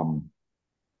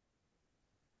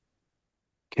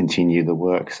continue the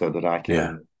work so that I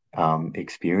can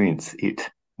experience it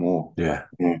more. Yeah.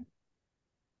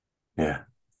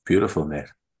 Beautiful, mate.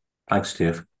 Thanks,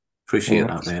 Dave. Appreciate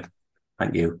that, mate.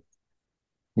 Thank you.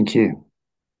 Thank you.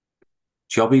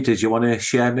 Jobby, did you want to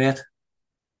share, mate?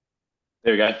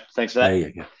 There we go. Thanks for that. There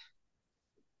you go.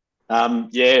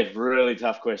 Really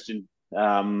tough question.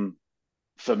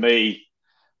 For me,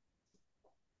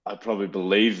 I probably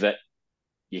believe that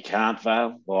you can't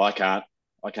fail. Well, I can't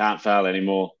fail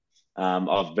anymore.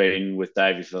 I've been with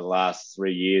Davey for the last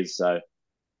 3 years, so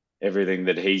everything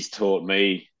that he's taught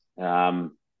me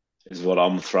is what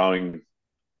I'm throwing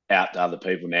out to other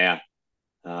people now.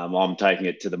 I'm taking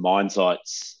it to the mine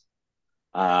sites,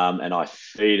 and I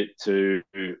feed it to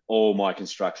all my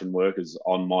construction workers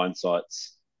on mine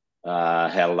sites,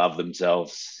 how to love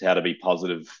themselves, how to be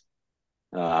positive,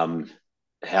 how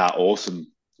awesome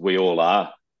we all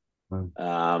are.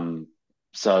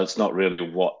 So it's not really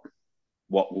what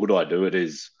would I do. It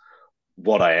is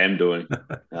what I am doing.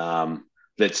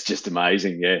 That's just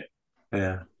amazing. Yeah.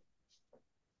 Yeah. I'll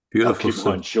Beautiful keep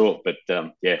mine stuff. short, but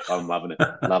yeah, I'm loving it.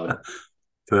 Loving it.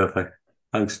 Perfect.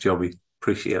 Thanks, Jobby.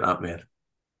 Appreciate that, mate.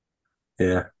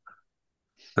 Yeah.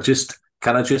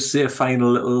 Can I just say a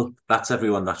final little, that's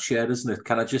everyone that's shared, isn't it?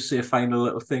 Can I just say a final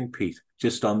little thing, Pete,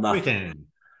 just on We that? can.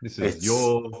 This is It's,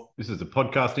 a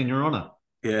podcast in your honor.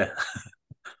 yeah,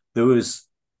 there was,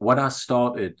 when I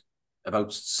started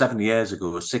about 7 years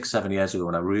ago, 6, 7 years ago,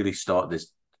 when I really started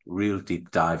this real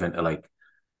deep dive into like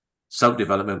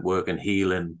self-development work and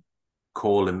healing,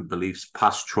 core limiting beliefs,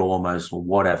 past traumas, or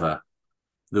whatever,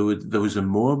 there was a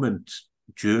moment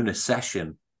during a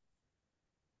session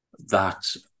that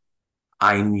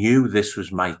I knew this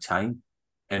was my time,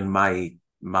 and my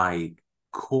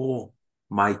core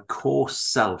my core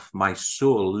self, my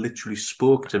soul, literally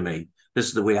spoke to me. This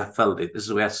is the way I felt it. This is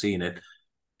the way I seen it,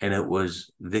 and it was,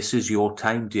 "This is your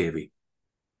time, Davey."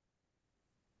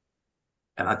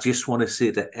 And I just want to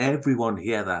say to everyone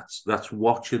here that's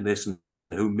watching this and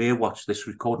who may watch this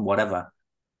recording, whatever,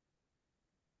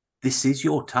 this is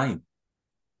your time.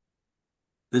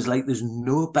 There's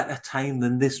no better time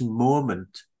than this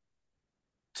moment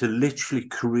to literally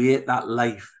create that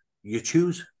life you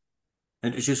choose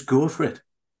and to just go for it.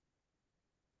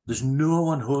 There's no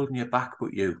one holding you back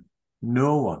but you.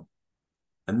 No one.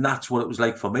 And that's what it was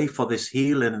like for me, for this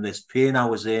healing and this pain I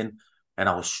was in, and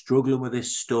I was struggling with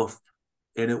this stuff.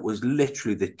 And it was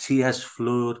literally, the tears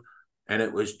flowed, and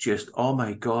it was just, oh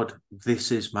my God,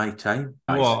 this is my time.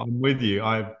 Well, I'm with you.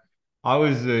 I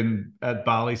was at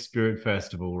Bali Spirit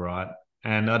Festival, right?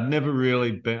 And I'd never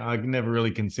really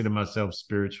considered myself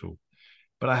spiritual.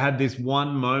 But I had this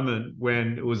one moment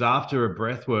when it was after a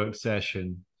breathwork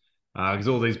session, because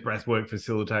all these breathwork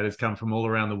facilitators come from all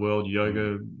around the world,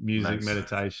 yoga, music, Nice.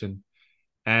 meditation.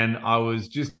 And I was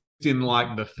just in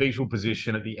like the fetal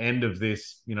position at the end of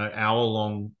this,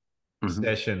 hour-long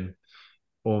session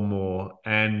or more.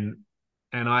 And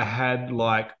I had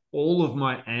like all of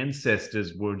my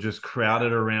ancestors were just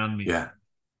crowded around me. Yeah.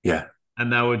 Yeah.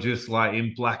 And they were just like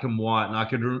in black and white. And I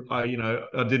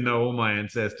didn't know all my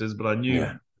ancestors, but I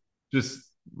knew just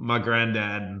my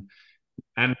granddad.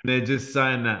 And they're just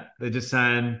saying that. They're just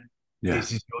saying,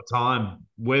 this is your time.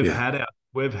 We've had our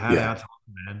time,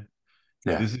 man.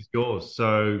 Yeah. This is yours.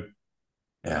 So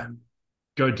yeah,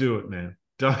 go do it, man.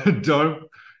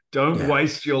 Don't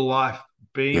waste your life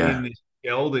being in this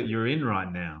shell that you're in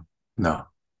right now. No.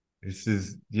 This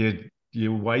is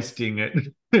you're wasting it.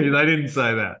 They didn't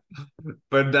say that,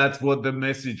 but that's what the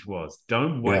message was.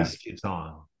 Don't waste your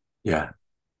time. Yeah.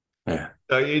 Yeah.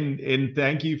 So in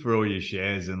thank you for all your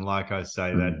shares. And like I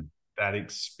say, that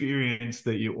experience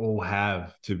that you all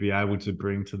have to be able to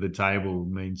bring to the table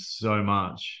means so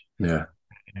much. Yeah.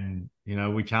 And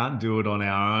we can't do it on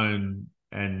our own.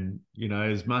 And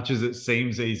as much as it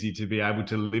seems easy to be able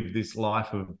to live this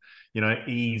life of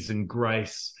ease and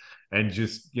grace, and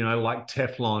just like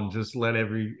Teflon, just let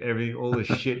all the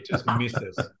shit just miss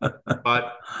us.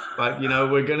 But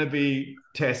we're going to be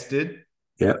tested.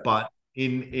 Yeah. But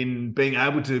in being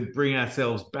able to bring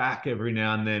ourselves back every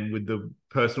now and then with the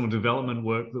personal development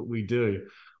work that we do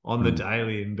on the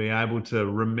daily, and be able to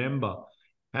remember,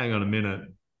 hang on a minute,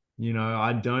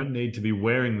 I don't need to be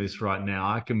wearing this right now.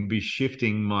 I can be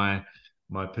shifting my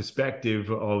perspective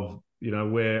of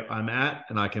where I'm at,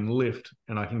 and I can lift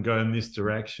and I can go in this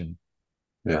direction.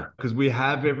 Yeah. Because we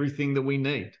have everything that we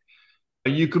need.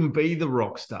 You can be the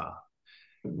rock star,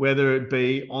 whether it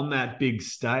be on that big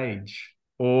stage,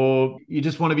 or you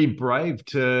just want to be brave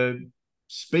to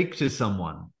speak to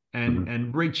someone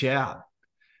and reach out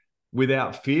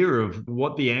without fear of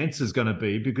what the answer is going to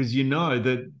be, because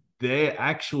that they're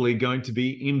actually going to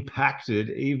be impacted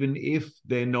even if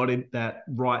they're not in that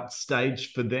right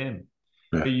stage for them.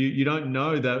 Yeah. You don't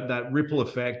know that ripple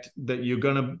effect that you're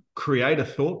going to create a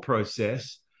thought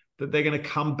process that they're going to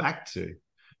come back to.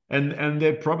 And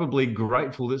they're probably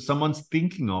grateful that someone's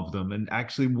thinking of them and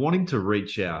actually wanting to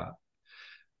reach out.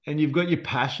 And you've got your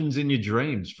passions and your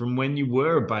dreams from when you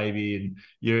were a baby and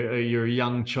you're a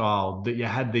young child, that you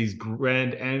had these grandiose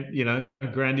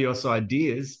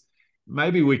ideas.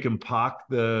 Maybe we can park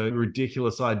the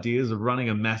ridiculous ideas of running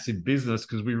a massive business,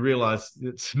 because we realize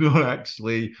it's not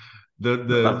actually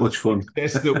the much fun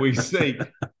success that we seek.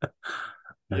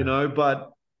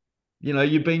 But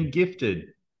you've been gifted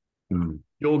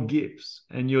your gifts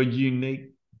and your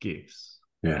unique gifts.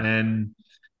 Yeah. And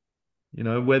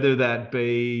whether that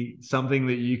be something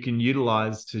that you can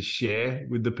utilize to share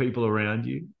with the people around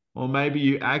you, or maybe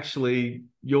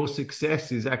your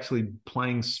success is actually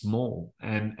playing small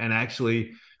and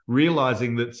actually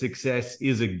realizing that success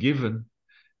is a given,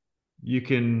 you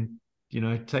can,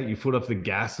 take your foot off the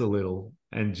gas a little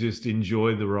and just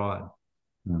enjoy the ride.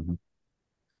 Mm-hmm.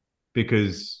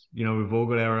 Because, we've all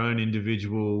got our own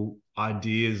individual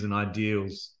ideas and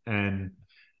ideals. And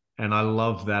I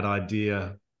love that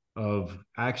idea of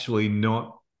actually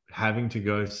not having to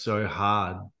go so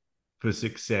hard for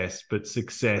success, but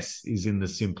success is in the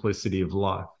simplicity of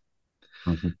life.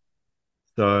 Mm-hmm.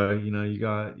 So,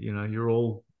 you're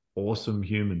all awesome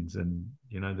humans, and,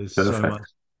 there's Perfect. so much,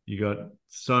 you got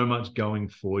so much going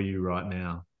for you right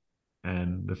now.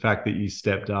 And the fact that you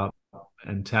stepped up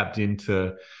and tapped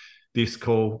into this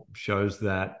call shows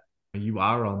that you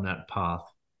are on that path.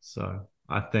 So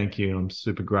I thank you. I'm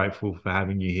super grateful for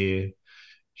having you here,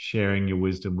 sharing your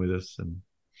wisdom with us. And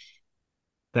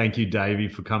thank you, Davey,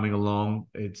 for coming along.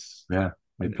 It's my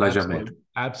pleasure, mate.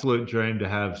 Absolute dream to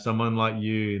have someone like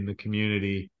you in the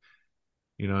community,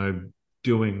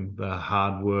 doing the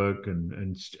hard work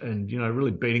and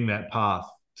really beating that path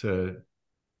to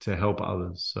help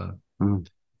others. So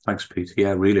thanks, Pete.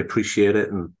 Yeah, really appreciate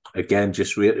it. And again,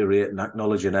 just reiterate and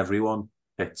acknowledging everyone.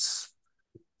 It's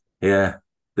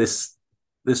this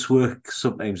work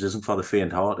sometimes isn't for the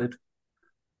faint-hearted,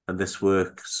 and this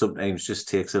work sometimes just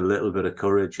takes a little bit of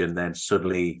courage, and then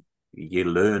suddenly you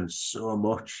learn so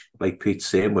much. Like Pete's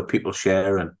saying, with people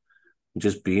sharing,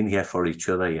 just being here for each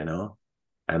other,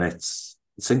 and it's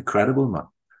incredible,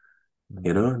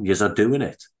 man. Yous are doing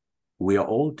it. We are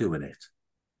all doing it.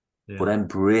 Yeah. But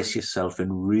embrace yourself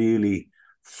and really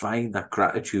find that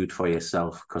gratitude for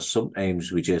yourself, because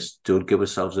sometimes we just don't give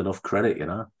ourselves enough credit,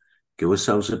 Give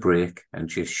ourselves a break and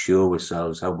just show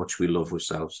ourselves how much we love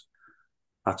ourselves.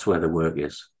 That's where the work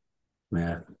is.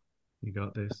 Yeah. You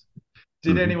got this.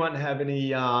 Did anyone have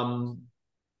any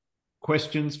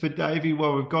questions for Davey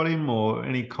while we've got him, or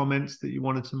any comments that you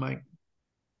wanted to make?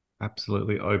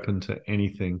 Absolutely open to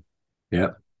anything. Yeah.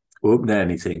 Open to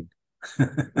anything.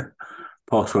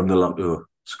 Apart from the Lotto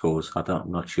scores.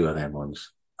 I'm not sure of them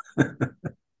ones.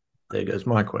 There goes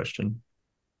my question.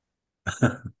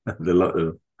 The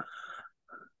Lotto.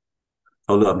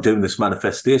 Although I'm doing this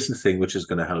manifestation thing, which is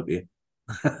going to help you.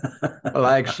 Well,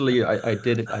 actually, I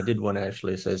did want to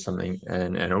actually say something,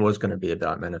 and it was going to be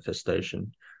about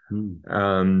manifestation.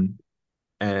 And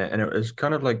it was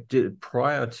kind of like,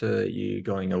 prior to you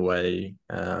going away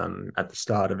at the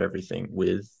start of everything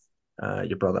with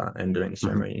your brother and doing the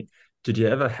ceremony, did you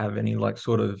ever have any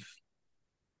sort of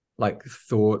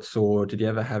thoughts, or did you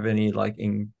ever have any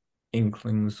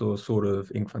inklings or sort of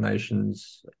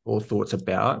inclinations or thoughts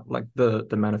about the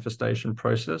manifestation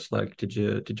process? Did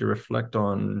you reflect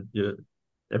on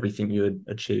everything you had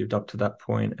achieved up to that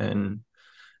point, and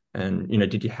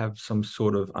did you have some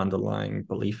sort of underlying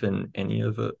belief in any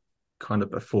of it kind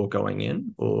of before going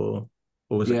in, or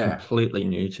was it completely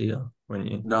new to you when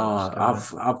you? No,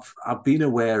 I've been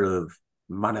aware of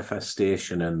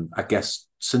manifestation, and I guess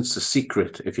since The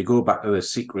Secret, if you go back to The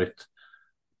Secret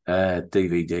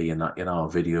DVD and that,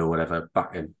 video, whatever,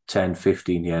 back in 10,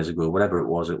 15 years ago, whatever it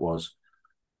was.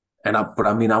 But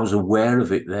I mean, I was aware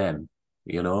of it then,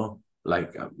 we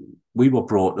were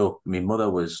brought up, my mother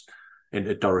was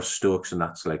into Doris Stokes, and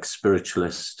that's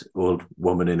spiritualist old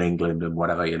woman in England and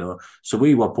whatever, So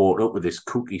we were brought up with this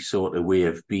cookie sort of way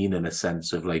of being, in a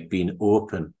sense of being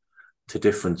open to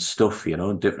different stuff,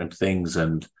 different things.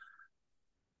 And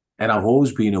I've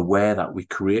always been aware that we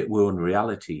create our own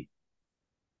reality.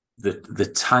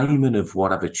 The timing of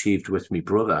what I've achieved with my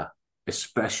brother,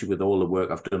 especially with all the work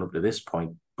I've done up to this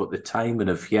point, but the timing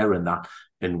of hearing that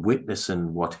and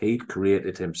witnessing what he'd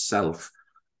created himself.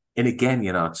 And again,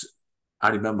 I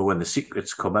remember when The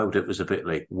Secrets come out, it was a bit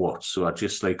like, what? So I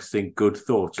just think good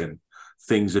thoughts and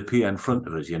things appear in front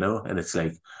of us, and it's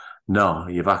no,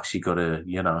 you've actually got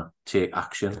to, take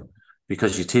action,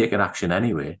 because you're taking action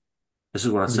anyway. This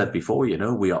is what I said before,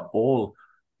 we are all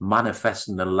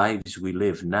manifesting the lives we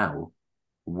live now,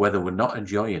 whether we're not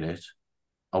enjoying it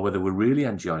or whether we're really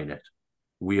enjoying it.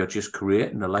 We are just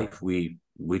creating the life we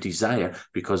desire,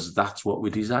 because that's what we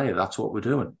desire. That's what we're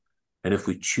doing. And if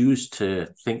we choose to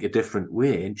think a different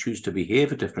way and choose to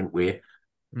behave a different way,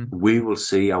 we will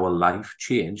see our life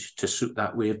change to suit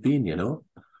that way of being,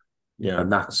 Yeah.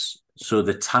 And that's, so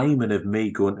the timing of me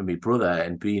going to my brother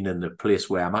and being in the place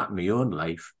where I'm at in my own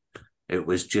life, it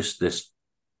was just this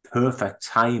perfect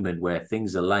timing where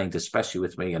things aligned, especially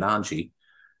with me and Angie,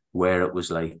 where it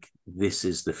was this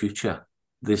is the future.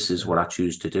 This is what I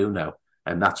choose to do now.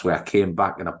 And that's where I came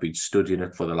back, and I've been studying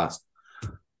it for the last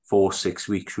 4-6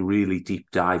 weeks, really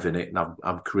deep diving it. And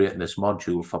I'm creating this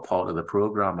module for part of the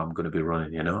program I'm going to be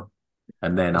running,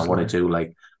 And then I want to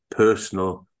do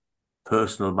personal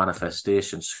personal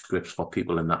manifestation scripts for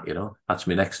people in that, That's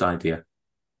my next idea.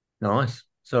 Nice.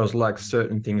 So it was like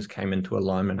certain things came into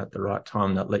alignment at the right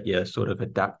time that let you sort of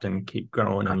adapt and keep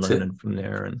growing and learning from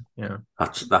there. And yeah,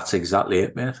 that's exactly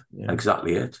it, mate. Yeah.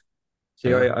 Exactly it. See,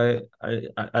 yeah.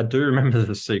 I do remember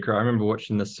The Secret. I remember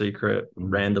watching The Secret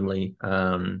randomly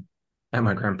at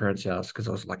my grandparents' house because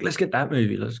I was like, let's get that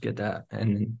movie, let's get that.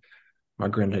 And my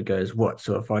granddad goes, what?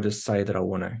 So if I just say that I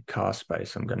want a car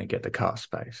space, I'm going to get the car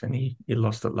space. And he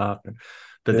lost it laughing.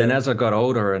 But then as I got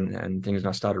older and things, and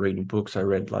I started reading books, I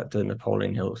read like the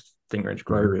Napoleon Hill Think Rich,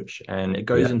 Grow Rich, and it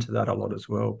goes into that a lot as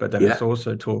well. But then it's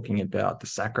also talking about the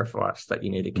sacrifice that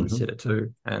you need to consider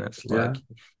too. And it's like,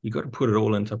 you got to put it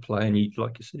all into play. And you,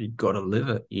 like you said, you got to live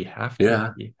it. You have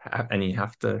to, you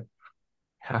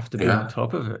have to be on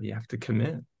top of it. You have to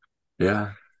commit.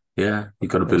 Yeah. Yeah. You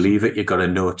got to believe it. You got to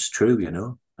know it's true,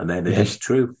 and then it is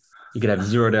true. You could have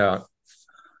zeroed out.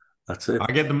 That's it.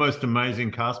 I get the most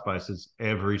amazing car spaces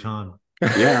every time.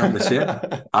 Yeah, I'm the same.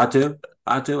 I do.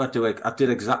 I did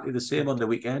exactly the same on the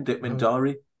weekend at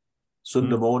Mindari.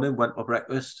 Sunday morning, went for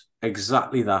breakfast.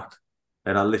 Exactly that.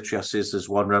 And I says there's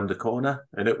one round the corner,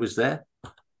 and it was there.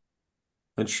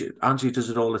 And Angie does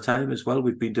it all the time as well.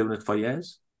 We've been doing it for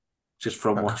years, just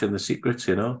from watching The Secrets,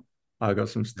 I got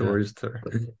some stories too.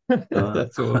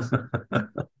 That's awesome.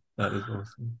 That is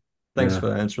awesome. Thanks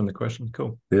for answering the question.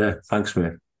 Cool. Yeah, thanks,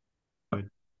 mate.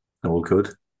 All good.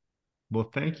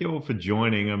 Well, thank you all for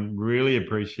joining. I really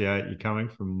appreciate you coming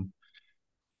from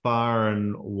far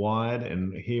and wide.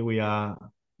 And here we are.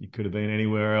 You could have been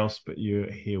anywhere else, but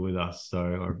you're here with us. So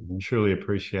I truly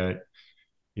appreciate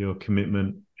your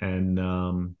commitment.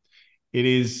 And it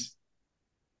is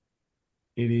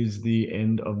the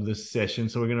end of the session.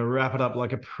 So we're going to wrap it up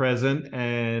like a present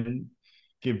and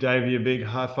give Davey a big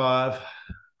high five.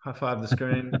 High five the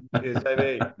screen. Here's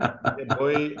Davey. Yeah,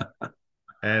 boy.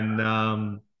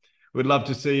 And we'd love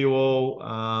to see you all.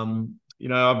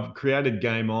 I've created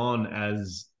Game On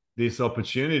as this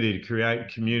opportunity to create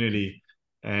community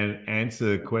and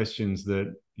answer questions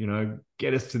that,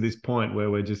 get us to this point where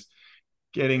we're just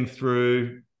getting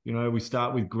through. We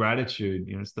start with gratitude.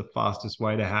 It's the fastest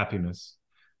way to happiness.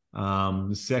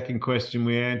 The second question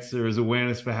we answer is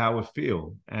awareness for how we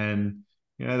feel. And,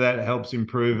 that helps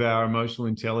improve our emotional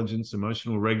intelligence,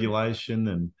 emotional regulation,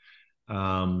 and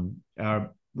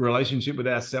our relationship with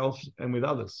ourselves and with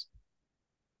others.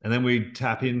 And then we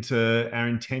tap into our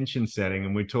intention setting,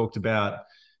 and we talked about,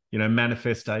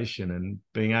 manifestation and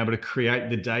being able to create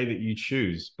the day that you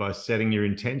choose by setting your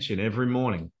intention every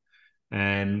morning.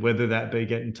 And whether that be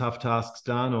getting tough tasks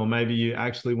done, or maybe you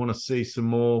actually want to see some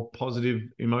more positive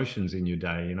emotions in your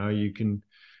day, you can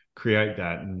create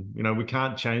that. And, we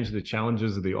can't change the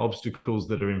challenges or the obstacles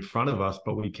that are in front of us,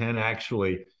 but we can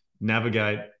actually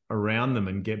navigate around them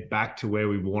and get back to where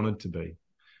we wanted to be.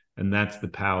 And that's the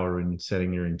power in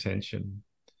setting your intention.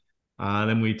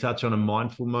 Then we touch on a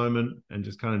mindful moment and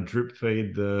just kind of drip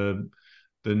feed the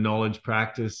knowledge,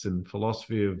 practice, and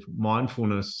philosophy of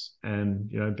mindfulness, and,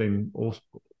 being also,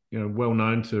 well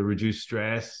known to reduce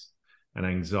stress and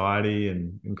anxiety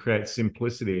and create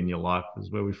simplicity in your life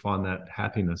is where we find that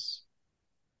happiness.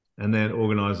 And then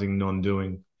organizing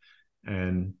non-doing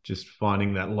and just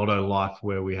finding that lotto life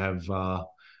where we have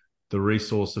the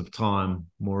resource of time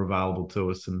more available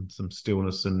to us, and some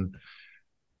stillness and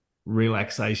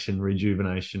relaxation,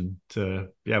 rejuvenation, to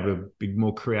be able to be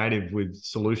more creative with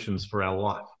solutions for our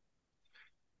life.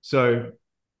 So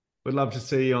we'd love to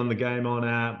see you on the Game On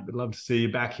app. We'd love to see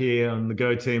you back here on the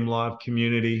Go Team Live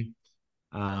community.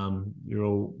 You're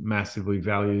all massively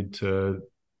valued to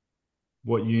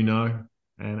what you know.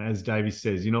 And as Davey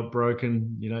says, you're not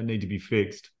broken. You don't need to be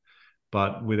fixed.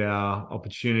 But with our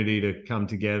opportunity to come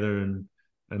together and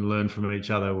learn from each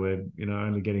other, we're,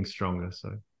 only getting stronger.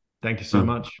 So thank you so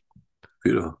much.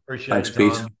 Beautiful. Appreciate Thanks, your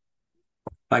Pete. time.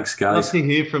 Thanks, guys. Love to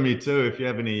hear from you too. If you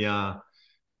have any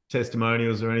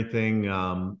testimonials or anything,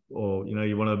 or,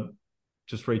 you want to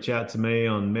just reach out to me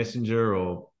on Messenger,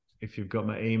 or if you've got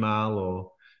my email,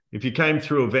 or if you came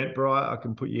through Eventbrite, I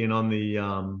can put you in on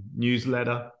the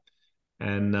newsletter.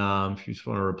 And if you just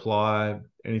want to reply,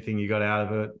 anything you got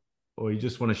out of it, or you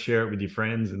just want to share it with your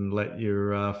friends and let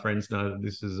your friends know that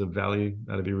this is of value,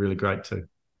 that'd be really great too.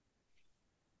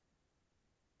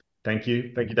 Thank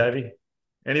you. Thank you, Davey.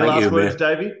 Any last words,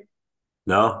 Davey?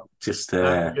 No, just,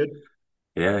 yeah,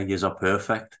 yous are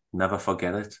perfect. Never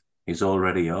forget it. He's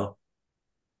already are.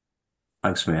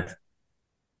 Thanks, mate.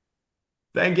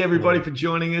 Thank everybody for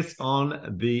joining us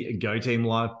on the Go Team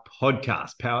Live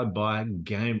podcast, powered by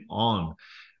Game On.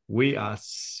 We are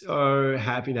so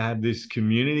happy to have this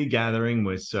community gathering.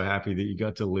 We're so happy that you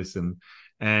got to listen.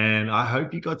 And I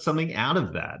hope you got something out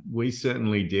of that. We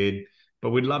certainly did, but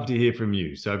we'd love to hear from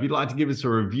you. So if you'd like to give us a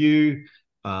review,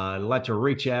 like to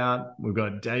reach out, we've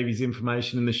got Davey's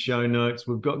information in the show notes.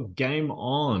 We've got Game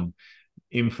On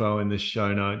info in the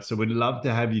show notes. So we'd love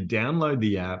to have you download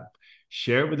the app,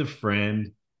 share it with a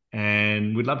friend,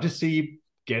 and we'd love to see you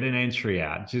get an entry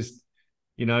out. Just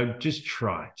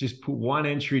try. Just put one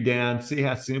entry down, see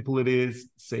how simple it is,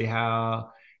 see how,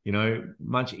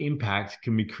 much impact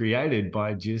can be created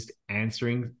by just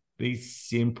answering these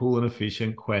simple and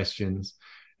efficient questions,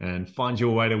 and find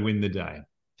your way to win the day.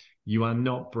 You are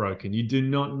not broken. You do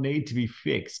not need to be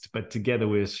fixed, but together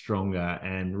we're stronger,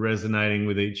 and resonating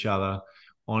with each other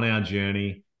on our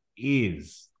journey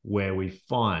is where we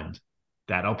find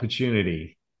that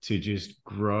opportunity to just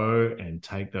grow and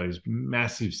take those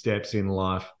massive steps in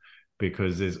life,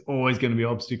 because there's always going to be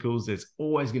obstacles, there's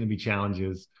always going to be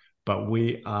challenges, but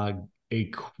we are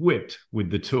equipped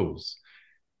with the tools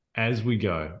as we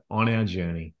go on our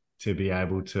journey to be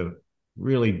able to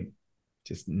really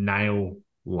just nail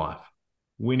life.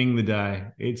 Winning the day,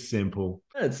 it's simple.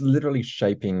 It's literally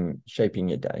shaping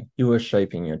your day. You are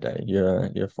shaping your day.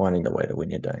 You're finding the way to win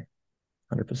your day.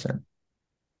 100%.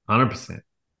 100%.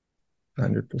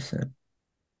 100%.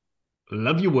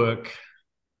 Love your work.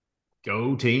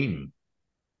 Go team.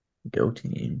 Go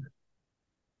team.